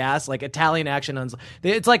car with gas, like Italian action nuns.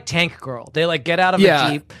 It's like Tank Girl. They like get out of Yeah.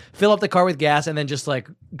 a Jeep, fill up the car with gas, and then just like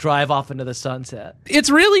drive off into the sunset. it's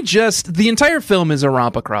really just the entire film is a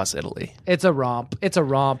romp across Italy. It's a romp. It's a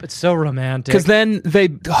romp. It's so romantic. Because then they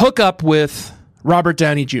hook up with Robert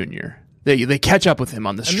Downey Jr. They catch up with him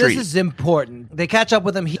on the And street. this is important. They catch up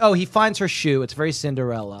with him. He finds her shoe. It's very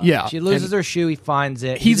Cinderella. Yeah, She loses and her shoe. He finds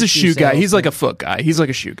it. He's a shoe guy. He's salesman. like a foot guy. He's like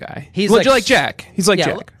a shoe guy. He's like Jack. He's like yeah,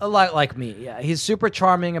 Jack. a lot like me. Yeah, he's super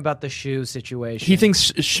charming about the shoe situation. He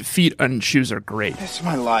thinks feet and shoes are great. It's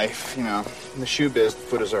my life, you know. In the shoe biz, the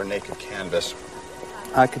foot is our naked canvas.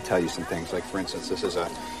 I could tell you some things, like, for instance, this is a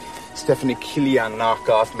Stephanie Kilian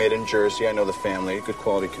knockoff made in Jersey. I know the family. Good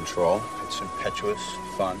quality control. It's impetuous,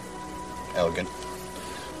 fun, elegant.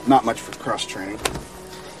 Not much for cross-training.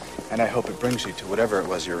 And I hope it brings you to whatever it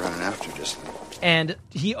was you were running after just now. And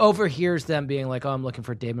he overhears them being like, "Oh, I'm looking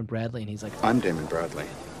for Damon Bradley," and he's like, I'm Damon Bradley.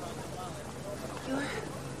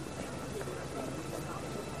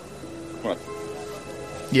 What?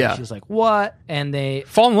 Yeah. She's like, "What?" And they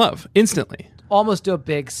fall in love instantly. Almost do a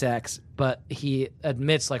big sex, but he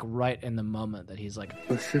admits like right in the moment that he's like,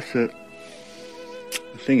 It's just that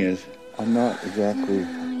the thing is, I'm not exactly.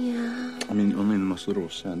 I mean, only in the most literal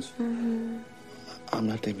sense. I'm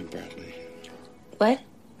not Damon Bradley. What?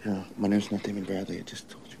 Yeah, my name's not Damon Bradley. I just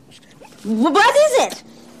told you it was Damon. What is it?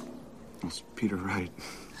 It's Peter Wright.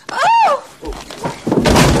 Oh!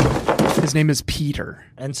 His name is Peter.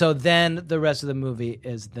 And so then the rest of the movie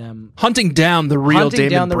is them Hunting down the real Hunting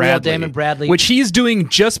Damon down the real Bradley. Damon Bradley. Which he's doing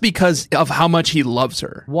just because of how much he loves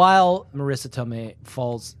her. while Marissa Tomei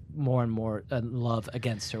falls more and more in love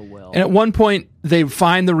against her will. And at one point, they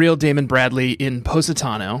find the real Damon Bradley in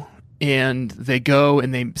Positano, and they go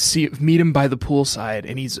and they meet him by the poolside,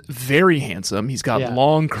 and he's very handsome. He's got Yeah.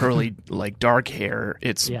 long, curly, like dark hair.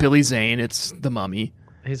 It's Yeah. Billy Zane. It's the Mummy.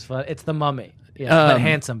 He's fun. It's the Mummy. Yeah, the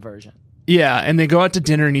handsome version. Yeah, and they go out to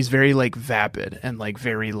dinner, and he's very like vapid and like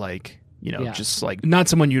very like You know, Yeah. just like not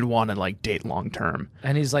someone you'd want to like date long term.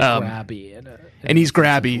 And he's like grabby. And he's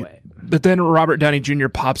grabby. But then Robert Downey Jr.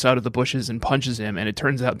 pops out of the bushes and punches him, and it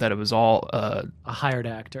turns out that it was all a hired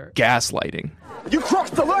actor. Gaslighting. You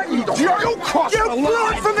crossed the line, you crossed the line! You blew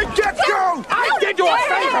it from the get-go! I did you a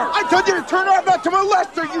favor! I told you to turn around, not to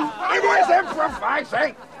molest her, you... I was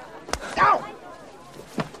improvising! Now!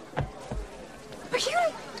 Are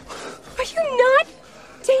you not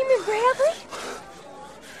Damon Bradley?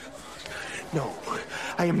 No,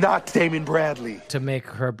 I am not Damon Bradley. To make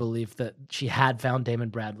her believe that she had found Damon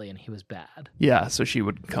Bradley and he was bad. Yeah, so she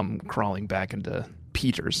would come crawling back into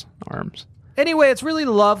Peter's arms. Anyway, it's really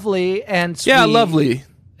lovely and sweet. Yeah, lovely.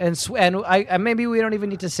 And I maybe we don't even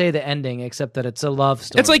need to say the ending, except that it's a love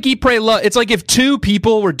story. It's like Eat, Pray, Love. It's like if two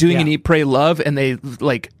people were doing an Eat, Pray, Love, and they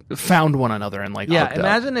like found one another and like hooked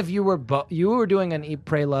imagine up. if you were doing an Eat,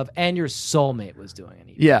 Pray, Love, and your soulmate was doing an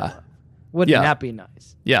Eat, Pray, Yeah. Love. Wouldn't that be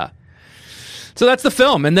nice? Yeah. So that's the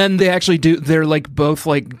film, and then they actually they're like both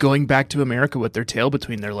like going back to America with their tail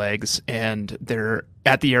between their legs, and they're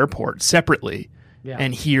at the airport separately,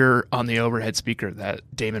 and hear on the overhead speaker that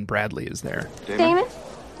Damon Bradley is there. Damon?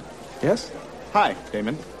 Yes? Hi,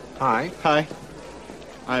 Damon. Hi. Hi.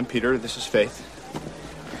 I'm Peter. This is Faith.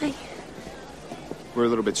 Hi. We're a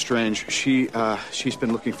little bit strange. She's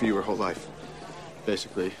been looking for you her whole life,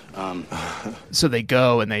 basically. So they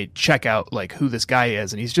go and they check out like who this guy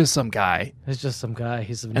is, and he's just some guy. It's just some guy.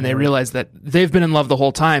 And they realize that they've been in love the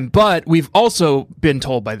whole time, but we've also been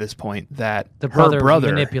told by this point that her brother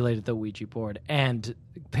manipulated the Ouija board and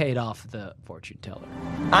paid off the fortune teller.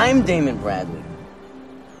 I'm Damon Bradley.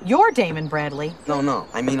 You're Damon Bradley. No.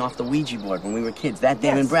 I mean off the Ouija board when we were kids. That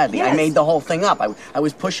Damon Yes, Bradley. yes. I made the whole thing up. I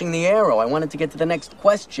was pushing the arrow. I wanted to get to the next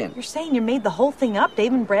question. You're saying you made the whole thing up?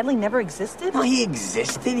 Damon Bradley never existed? No, he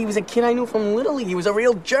existed. He was a kid I knew from Little League. He was a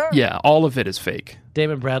real jerk. Yeah, all of it is fake.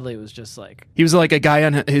 Damon Bradley was just like... He was like a guy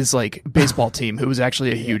on his like baseball team who was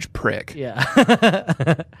actually a huge prick.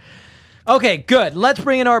 Yeah. Okay, good. Let's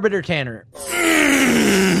bring in Arbiter Tanner.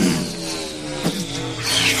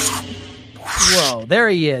 Whoa, there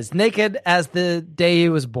he is, naked as the day he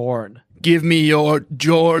was born. Give me your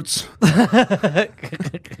jorts.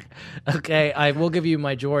 Okay, I will give you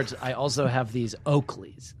my jorts. I also have these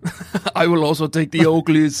Oakleys. I will also take the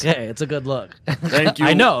Oakleys. Okay, it's a good look. Thank you.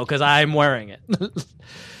 I know, because I'm wearing it.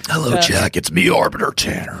 Hello, Jack. It's me, Arbiter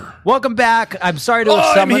Tanner. Welcome back. I'm sorry to have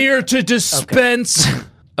I'm summoned... here to dispense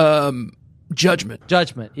judgment.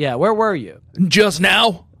 Judgment, yeah. Where were you? Just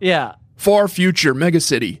now? Yeah. Far future, mega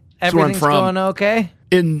city. That's where I'm Everything's from. going okay?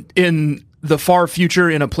 In the far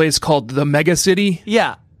future, in a place called the mega city.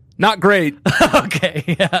 Yeah. Not great. Okay,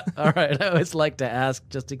 yeah. All right. I always like to ask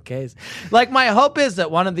just in case. Like, my hope is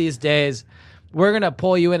that one of these days we're going to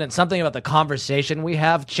pull you in and something about the conversation we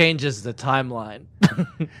have changes the timeline.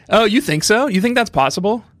 Oh, you think so? You think that's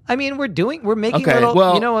possible? I mean, we're making Okay, little,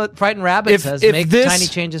 well, you know what Frightened Rabbit says, if make this- tiny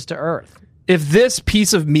changes to Earth. If this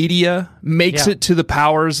piece of media makes Yeah. it to the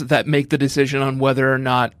powers that make the decision on whether or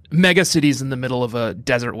not mega cities in the middle of a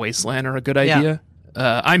desert wasteland are a good idea,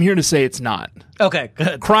 I'm here to say it's not. Okay,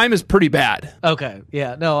 good. Crime is pretty bad. Okay,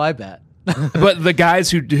 yeah, no, I bet. But the guys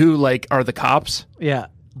who like are the cops, Yeah,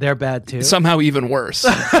 they're bad too. somehow even worse.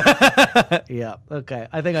 Yeah, okay.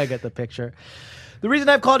 I think I get the picture. The reason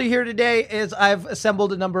I've called you here today is I've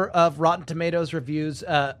assembled a number of Rotten Tomatoes reviews,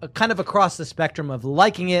 kind of across the spectrum of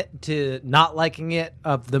liking it to not liking it,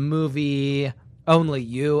 of the movie Only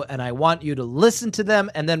You, and I want you to listen to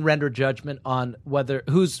them and then render judgment on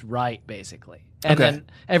who's right, basically. And Okay. then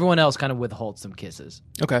everyone else kind of withholds some kisses.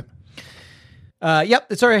 Okay.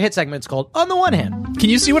 Yep, it's our hit segment. It's called On the One Hand.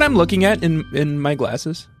 Can you see what I'm looking at in my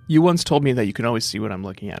glasses? You once told me that you can always see what I'm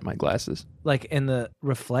looking at in my glasses. Like in the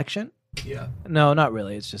reflection? Yeah. No, not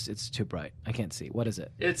really. It's too bright. I can't see. What is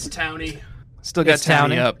it? It's Townie. Still got It's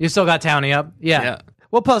Townie up. You still got Townie up? Yeah. Yeah.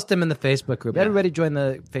 We'll post them in the Facebook group. Yeah. Everybody join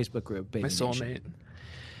the Facebook group. Baby My Nation. soulmate.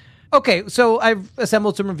 Okay, so I've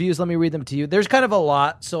assembled some reviews. Let me read them to you. There's kind of a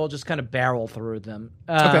lot, so I'll just kind of barrel through them.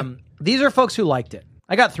 Okay. These are folks who liked it.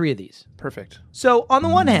 I got 3 of these. Perfect. So on the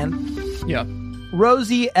one hand, Yeah.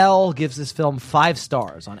 Rosie L gives this film 5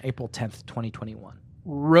 stars on April 10th, 2021.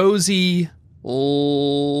 Rosie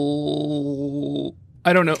Lowe-Donald.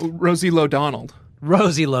 Rosie Lowe-Donald.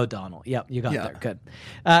 Yep, you got there. Good.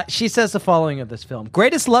 She says the following of this film.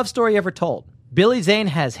 Greatest love story ever told. Billy Zane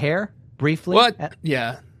has hair, briefly. What?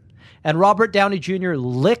 Yeah. And Robert Downey Jr.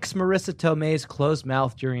 licks Marissa Tomei's closed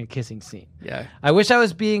mouth during a kissing scene. Yeah. I wish I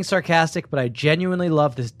was being sarcastic, but I genuinely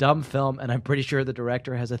love this dumb film, and I'm pretty sure the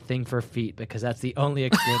director has a thing for feet, because that's the only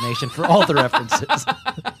explanation for all the references.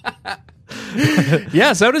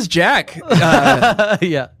 Yeah, so does Jack.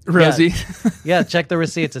 Yeah. Rosie. Yeah, check the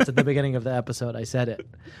receipts. It's at the beginning of the episode. I said it.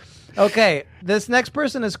 Okay, this next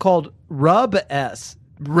person is called Rub S.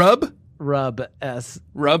 Rub S.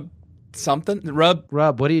 Rub something? Rub.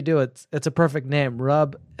 What do you do? It's a perfect name.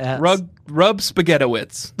 Rub S. Rub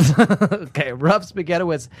Spaghettiwitz. Okay, Rub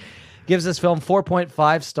Spaghettiwitz gives this film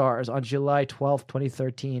 4.5 stars on July 12th,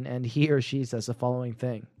 2013, and he or she says the following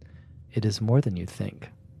thing. It is more than you think.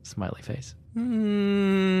 Smiley face.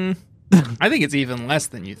 I think it's even less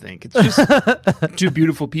than you think. It's just two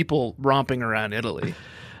beautiful people romping around Italy.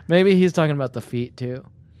 Maybe he's talking about the feet, too.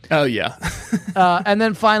 Oh, yeah. And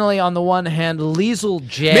then finally, on the one hand, Liesl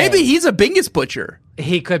J. Maybe he's a Bingus butcher.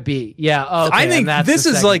 He could be. Yeah. Okay, I think this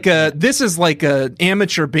is like a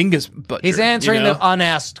amateur Bingus butcher. He's answering the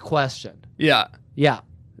unasked question. Yeah. Yeah.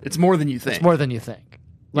 It's more than you think. It's more than you think.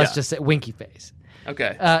 Let's just say winky face.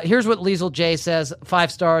 Okay. Here's what Liesl J says.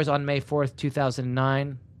 5 stars on May 4th,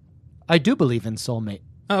 2009. I do believe in soulmate.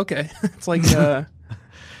 Oh, okay. It's like,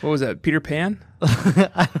 what was that, Peter Pan?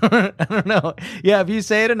 I don't know. Yeah, if you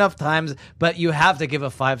say it enough times, but you have to give a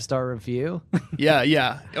 5-star review.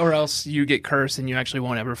 Yeah. Or else you get cursed and you actually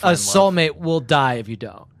won't ever find love. Soulmate will die if you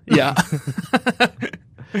don't. Yeah.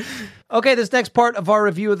 Okay, this next part of our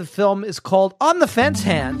review of the film is called On the Fence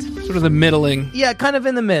Hand. Sort of the middling. Yeah, kind of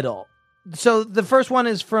in the middle. So the first one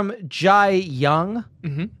is from Jai Young.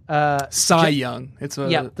 Mm-hmm. Cy Young. It's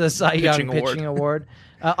the Cy Young Pitching Award.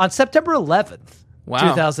 On September 11th,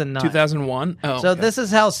 2009. 2001? Oh, so this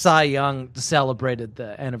is how Cy Young celebrated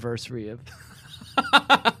the anniversary of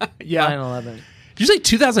 9/11. Did you say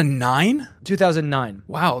 2009? 2009.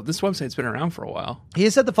 Wow, this website's been around for a while. He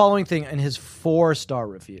has said the following thing in his 4-star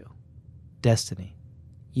review. Destiny.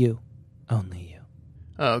 You. Only you.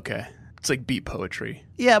 Oh, okay. It's like beat poetry.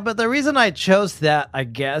 Yeah, but the reason I chose that, I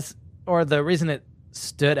guess, or the reason it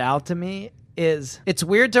stood out to me is it's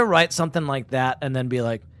weird to write something like that and then be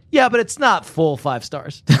like, yeah, but it's not full 5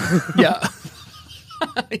 stars. Yeah.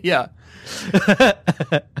 Yeah.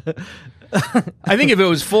 I think if it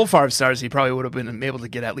was full 5 stars, he probably would have been able to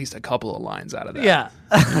get at least a couple of lines out of that. Yeah.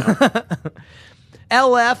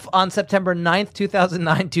 LF on September 9th,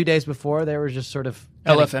 2009, 2 days before, they were just sort of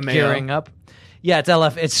LFMAO. gearing up. Yeah, it's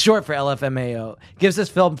LF. It's short for LFMAO. Gives this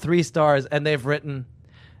film 3 stars, and they've written,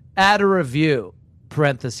 add a review,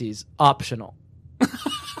 parentheses, optional.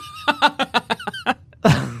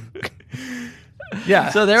 Yeah.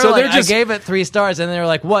 So I gave it 3 stars, and they were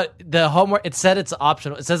like, what? The homework, it said it's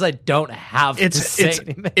optional. It says I don't have to say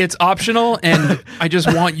anything. It's optional, and I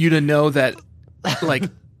just want you to know that, like,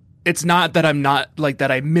 it's not that I'm not, like,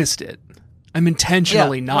 that I missed it. I'm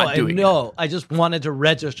intentionally not doing it. No, I just wanted to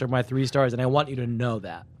register my 3 stars, and I want you to know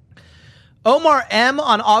that. Omar M.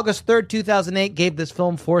 on August 3rd, 2008, gave this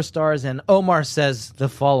film 4 stars, and Omar says the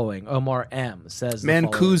following. Omar M. says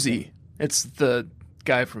Mancusi. It's the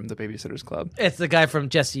guy from the Babysitters Club. It's the guy from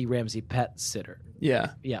Jesse Ramsey Pet Sitter.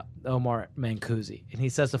 Yeah. Yeah, Omar Mancusi. And he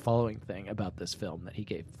says the following thing about this film that he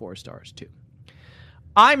gave 4 stars to.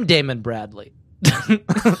 I'm Damon Bradley.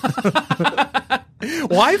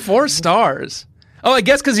 Why 4 stars? Oh, I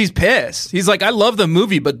guess because he's pissed. He's like, I love the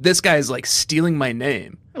movie, but this guy's like stealing my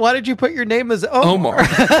name. Why did you put your name as Omar?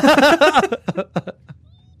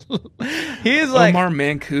 He's like Omar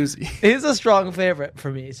Mancusi. He's a strong favorite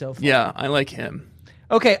for me so far. Yeah, I like him.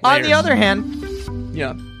 Okay, on the other hand,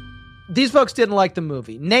 yeah, these folks didn't like the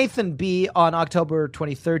movie. Nathan B. on October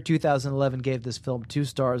 23rd, 2011 gave this film 2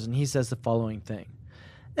 stars, and he says the following thing.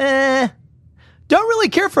 Don't really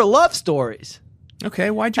care for love stories.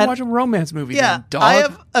 Okay, why'd you watch a romance movie then, dog? I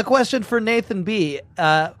have a question for Nathan B.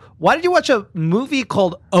 Why did you watch a movie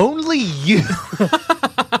called Only You?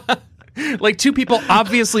 Like 2 people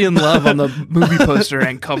obviously in love on the movie poster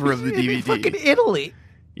and cover of the DVD. Fucking Italy.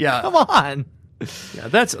 Yeah. Come on. Yeah,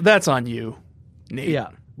 that's on you, Nate. Yeah.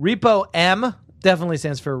 Repo M definitely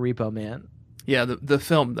stands for Repo Man. Yeah, the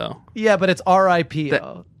film, though. Yeah, but it's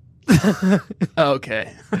R-I-P-O.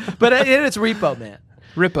 Okay. But it's Repo Man.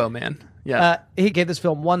 Repo Man. Yeah. He gave this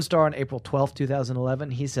film 1 star on April 12th,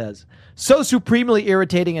 2011. He says, so supremely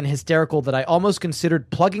irritating and hysterical that I almost considered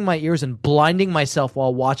plugging my ears and blinding myself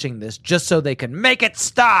while watching this just so they can make it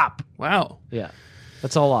stop. Wow. Yeah.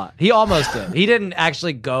 That's a lot. He almost did. He didn't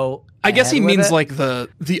actually go. I guess he with means it. like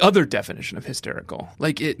the other definition of hysterical.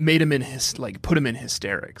 Like it made him put him in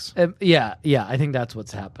hysterics. Yeah. I think that's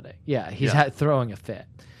what's happening. Yeah. He's throwing a fit.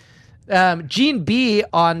 Jean B.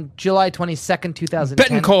 on July 22nd,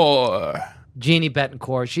 2010. Bettencourt. Jeannie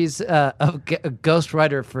Bettencourt. She's a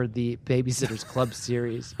ghostwriter for the Babysitters Club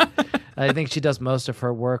series. I think she does most of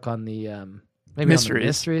her work on the Maybe Mysteries. On the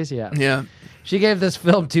mysteries, yeah. Yeah. She gave this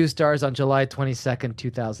film 2 stars on July 22nd,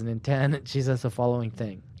 2010. She says the following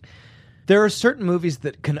thing. There are certain movies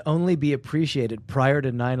that can only be appreciated prior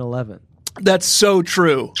to 9/11. That's so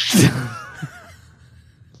true.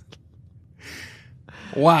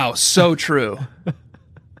 Wow, so true.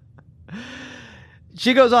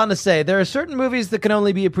 She goes on to say, there are certain movies that can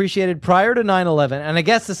only be appreciated prior to 9/11. And I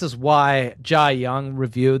guess this is why Jai Young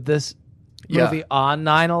reviewed this movie on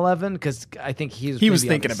 9/11, because I think he was maybe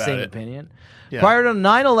thinking on the about same it. opinion. Yeah. Prior to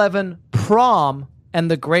 9/11, Prom, and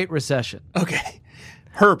the Great Recession. Okay.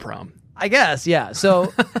 Her prom. I guess, yeah.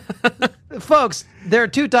 So, folks, there are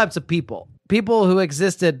 2 types of people. People who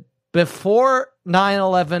existed before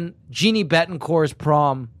 9/11, Jeannie Betancourt's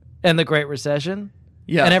prom, and the Great Recession,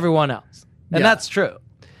 and everyone else. And that's true.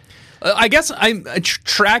 I guess I'm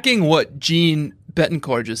tracking what Jean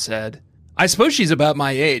Betancourt just said. I suppose she's about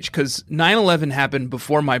my age, because 9/11 happened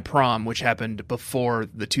before my prom, which happened before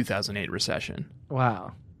the 2008 recession.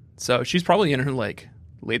 Wow. So she's probably in her late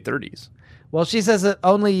 30s. Well, she says that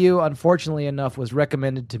Only You, unfortunately enough, was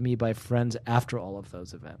recommended to me by friends after all of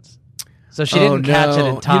those events. So she didn't catch it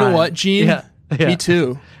in time. You know what, Gene? Yeah. Me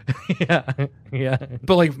too. Yeah.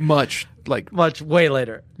 But much way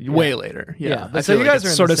later. Way later. Yeah. But I so feel you like guys are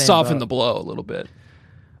it in sort the of same softened boat. the blow a little bit.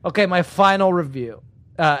 Okay, my final review.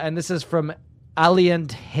 And this is from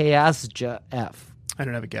Alient Hayasja F. I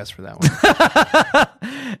don't have a guess for that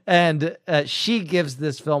one. And she gives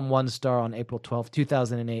this film 1 star on April 12th,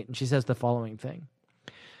 2008. And she says the following thing.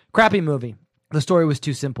 Crappy movie. The story was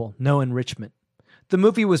too simple. No enrichment. The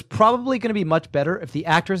movie was probably going to be much better if the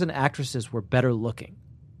actors and actresses were better looking.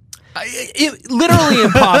 Literally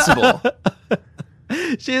impossible.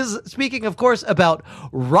 She is speaking, of course, about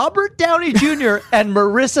Robert Downey Jr. and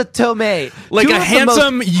Marissa Tomei. Like two a of the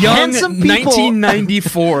handsome, most young handsome people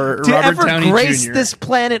 1994 to Robert ever Downey grace Jr. this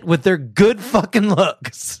planet with their good fucking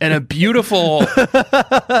looks. And a beautiful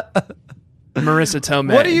Marissa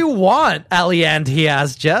Tomei. What do you want, Alient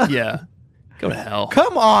Hayasja? Yeah. Go to hell.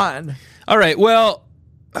 Come on. All right, well,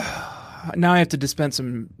 now I have to dispense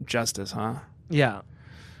some justice, huh? Yeah.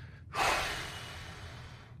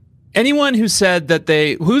 Anyone who said that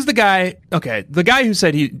who's the guy? Okay, the guy who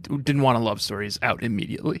said he didn't want a love story is out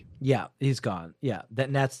immediately. Yeah, he's gone. Yeah,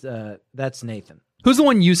 that's Nathan. Who's the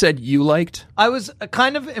one you said you liked? I was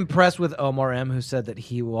kind of impressed with Omar M, who said that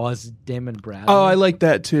he was Damon Bradley. Oh, I like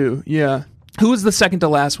that too. Yeah. Who was the second to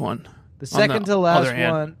last one? The second to last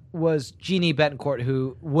one was Jeannie Betancourt,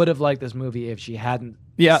 who would have liked this movie if she hadn't.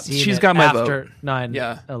 Yeah, seen she's it got my after vote.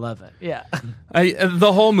 9/11. Yeah.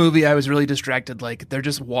 The whole movie, I was really distracted. Like they're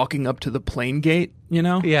just walking up to the plane gate, you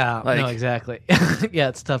know? Yeah. Like, no, exactly. Yeah,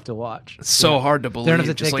 it's tough to watch. It's so hard to believe. They don't have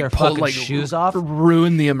to just take their pull, fucking shoes off.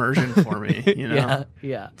 Ruin the immersion for me. You know?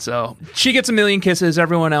 Yeah. So she gets a million kisses.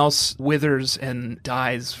 Everyone else withers and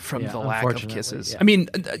dies from the lack of kisses. yeah. I mean,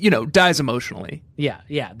 dies emotionally. Yeah.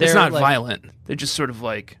 It's They're not like, violent. They're just sort of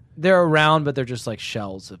like they're around, but they're just like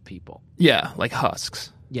shells of people. Yeah, like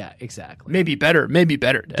husks. Yeah, exactly. Maybe better.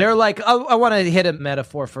 Dad. They're like, I want to hit a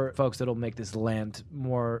metaphor for folks that'll make this land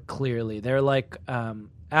more clearly. They're like,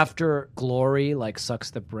 after Glory like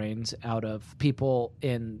sucks the brains out of people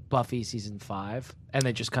in Buffy season 5, and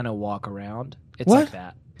they just kind of walk around. It's What? like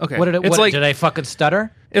that. Okay. Did I fucking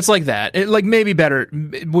stutter? It's like that. It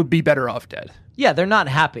would be better off dead. Yeah, they're not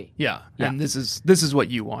happy. Yeah. And this is what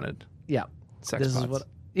you wanted. Yeah. Sex This is bots. what.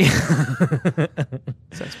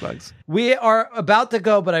 Sex bugs. We are about to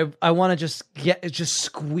go, but I want to just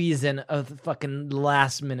squeeze in a fucking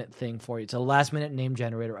last minute thing for you. It's a last minute name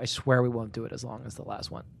generator. I swear we won't do it as long as the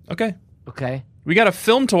last one. Okay. Okay. We got a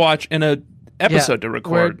film to watch and a episode to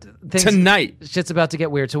record tonight. Shit's about to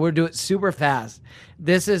get weird, so we'll do it super fast.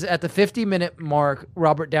 This is at the 50-minute mark.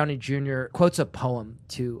 Robert Downey Jr. quotes a poem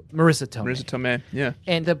to Marissa Tomei. Yeah.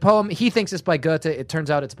 And the poem, he thinks it's by Goethe. It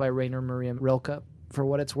turns out it's by Rainer Maria Rilke, for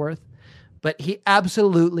what it's worth. But he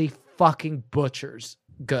absolutely fucking butchers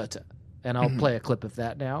Goethe. And I'll play a clip of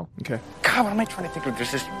that now. Okay. God, what am I trying to think of?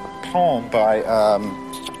 There's this poem by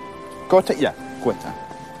Goethe. Yeah, Goethe.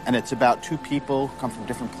 And it's about 2 people who come from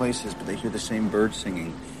different places, but they hear the same bird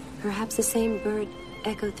singing. Perhaps the same bird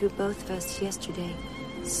echoed through both of us yesterday,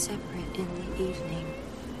 separate in the evening.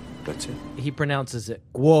 That's it. He pronounces it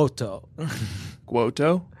Guoto.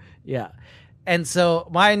 Guoto? Yeah. And so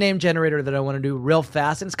my name generator that I want to do real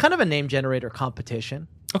fast, and it's kind of a name generator competition.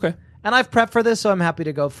 Okay. And I've prepped for this, so I'm happy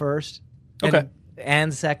to go first. Okay.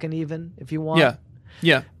 And second even, if you want. Yeah.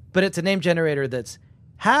 Yeah. But it's a name generator that's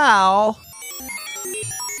how...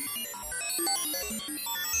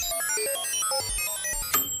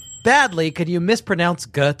 badly can you mispronounce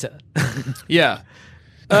Goethe? Yeah.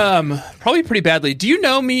 Probably pretty badly. Do you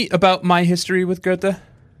know me about my history with Goethe?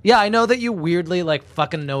 Yeah, I know that you weirdly like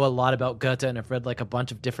fucking know a lot about Goethe and have read like a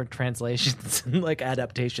bunch of different translations and like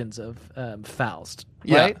adaptations of Faust.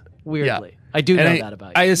 Right? Yeah. Weirdly. Yeah. I do know And that about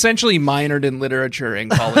you. I essentially minored in literature in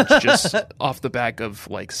college just off the back of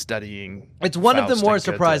like studying. It's one of the Faust more and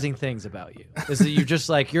Goethe. surprising things about you is that you're just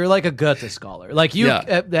like, you're like a Goethe scholar. Like you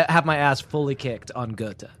have my ass fully kicked on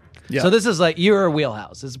Goethe. Yeah. So this is like your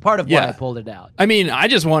wheelhouse. It's part of why Yeah. I pulled it out. I mean, I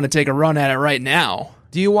just want to take a run at it right now.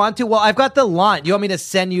 Do you want to? Well, I've got the line. Do you want me to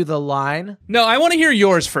send you the line? No, I want to hear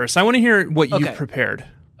yours first. I want to hear what Okay. you've prepared.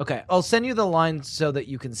 Okay, I'll send you the line so that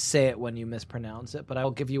you can say it when you mispronounce it, but I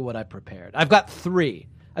will give you what I prepared. I've got three.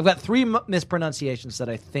 I've got three mispronunciations that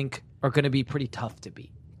I think are going to be pretty tough to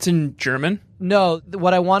beat. It's in German? No,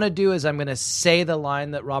 what I want to do is I'm going to say the line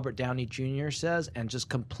that Robert Downey Jr. says and just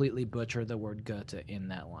completely butcher the word Goethe in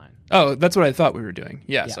that line. Oh, that's what I thought we were doing.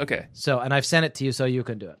 Yes, Yeah. okay. So, and I've sent it to you so you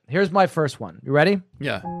can do it. Here's my first one. You ready?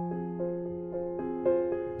 Yeah.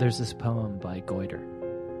 There's this poem by Goiter.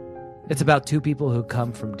 It's about two people who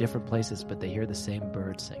come from different places, but they hear the same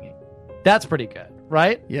bird singing. That's pretty good,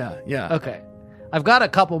 right? Yeah, yeah. Okay. I've got a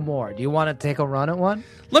couple more. Do you want to take a run at one?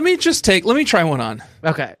 Let me try one on.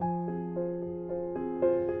 Okay.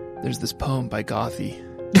 There's this poem by Gothy.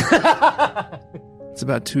 It's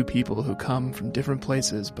about two people who come from different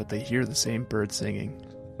places, but they hear the same bird singing.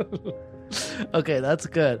 Okay, that's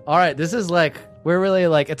good. All right, this is like, we're really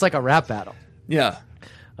like, it's like a rap battle. Yeah.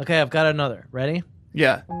 Okay, I've got another. Ready?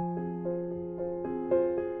 Yeah.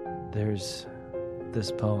 There's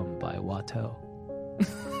this poem by Watteau.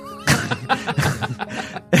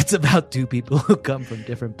 It's about two people who come from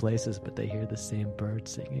different places, but they hear the same bird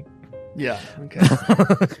singing. Yeah. Okay.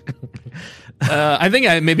 I think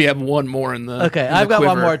I maybe have one more in the. Okay, in I've the got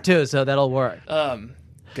one quiver. more too, so that'll work.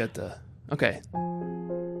 Get the. Okay.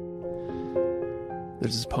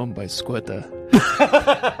 There's this poem by Squetta.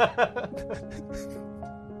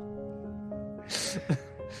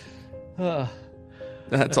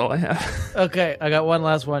 That's all I have. Okay, I got one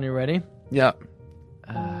last one. You ready? Yeah.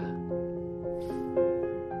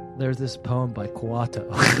 There's this poem by Kuato.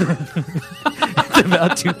 It's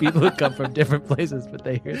about two people who come from different places, but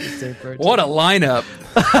they hear the same bird. What a lineup.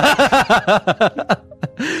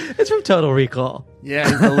 It's from Total Recall. Yeah,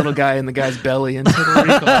 he's the little guy in the guy's belly in Total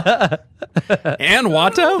Recall. And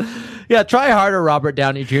Watto? Yeah, try harder, Robert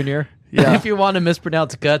Downey Jr. Yeah. If you want to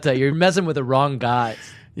mispronounce Goethe, you're messing with the wrong guys.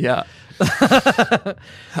 Yeah.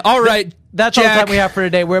 All right. That's all the Jack. time we have for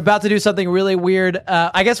today. We're about to do something really weird.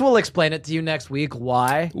 I guess we'll explain it to you next week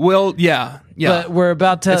why. Well, yeah. But we're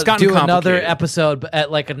about to It's gotten do another complicated. episode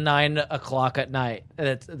at like 9 o'clock at night. And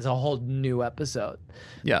it's a whole new episode.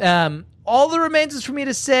 Yeah. All that remains is for me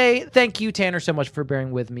to say thank you, Tanner, so much for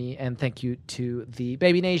bearing with me. And thank you to the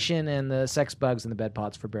Baby Nation and the Sex Bugs and the Bed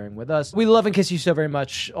Pods for bearing with us. We love and kiss you so very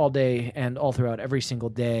much all day and all throughout every single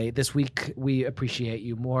day. This week, we appreciate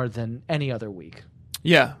you more than any other week.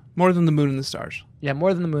 Yeah. More than the moon and the stars. Yeah,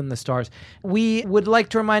 more than the moon and the stars. We would like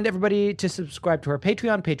to remind everybody to subscribe to our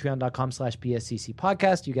Patreon, patreon.com/BSCC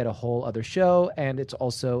podcast. You get a whole other show, and it's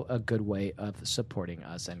also a good way of supporting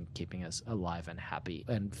us and keeping us alive and happy.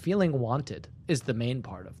 And feeling wanted is the main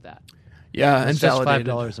part of that. Yeah, It's and just validated.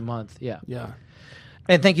 $5 a month. Yeah. Yeah.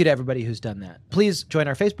 And thank you to everybody who's done that. Please join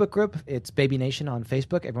our Facebook group. It's Baby Nation on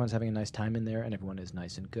Facebook. Everyone's having a nice time in there, and everyone is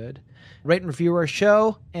nice and good. Rate and review our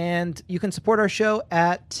show, and you can support our show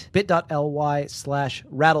at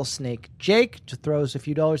bit.ly/rattlesnakejake. Just throw us a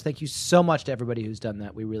few dollars. Thank you so much to everybody who's done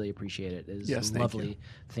that. We really appreciate it. It is Yes, a thank lovely you.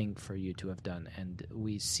 thing for you to have done, and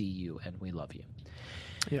we see you, and we love you.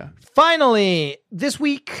 Yeah. Finally, this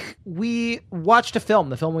week, we watched a film.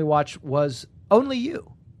 The film we watched was Only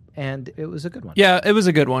You, and it was a good one. Yeah, it was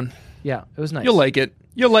a good one. Yeah, it was nice. You'll like it.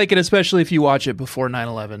 You'll like it, especially if you watch it before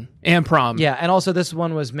 9/11 and prom. Yeah, and also this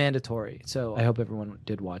one was mandatory, so I hope everyone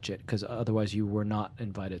did watch it, because otherwise you were not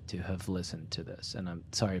invited to have listened to this, and I'm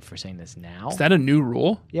sorry for saying this now. Is that a new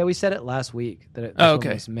rule? Yeah, we said it last week, that this Oh, one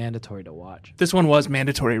okay. was mandatory to watch. This one was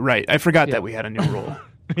mandatory, right? I forgot Yeah. that we had a new rule.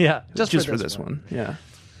 Yeah, just for this one. Yeah.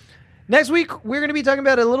 Next week, we're going to be talking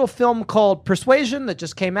about a little film called Persuasion that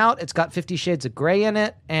just came out. It's got 50 Shades of Grey in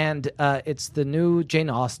it, and it's the new Jane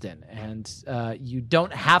Austen. And you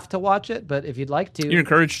don't have to watch it, but if you'd like to... You're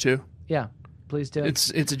encouraged to. Yeah, please do. It's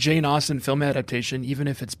a Jane Austen film adaptation. Even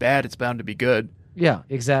if it's bad, it's bound to be good. Yeah,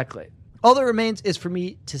 exactly. All that remains is for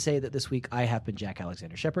me to say that this week I have been Jack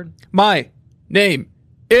Alexander Shepard. My name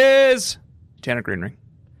is Tanner Greenring.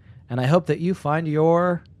 And I hope that you find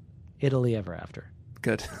your Italy ever after.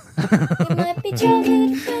 Good. We might be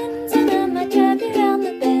childhood friends, and I might drive you round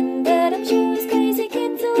the bend, but I'm sure as crazy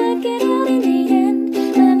kids will work it out in the end.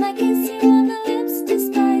 I might kiss you on the lips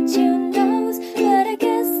despite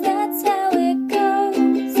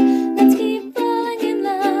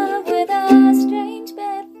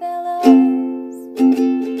home.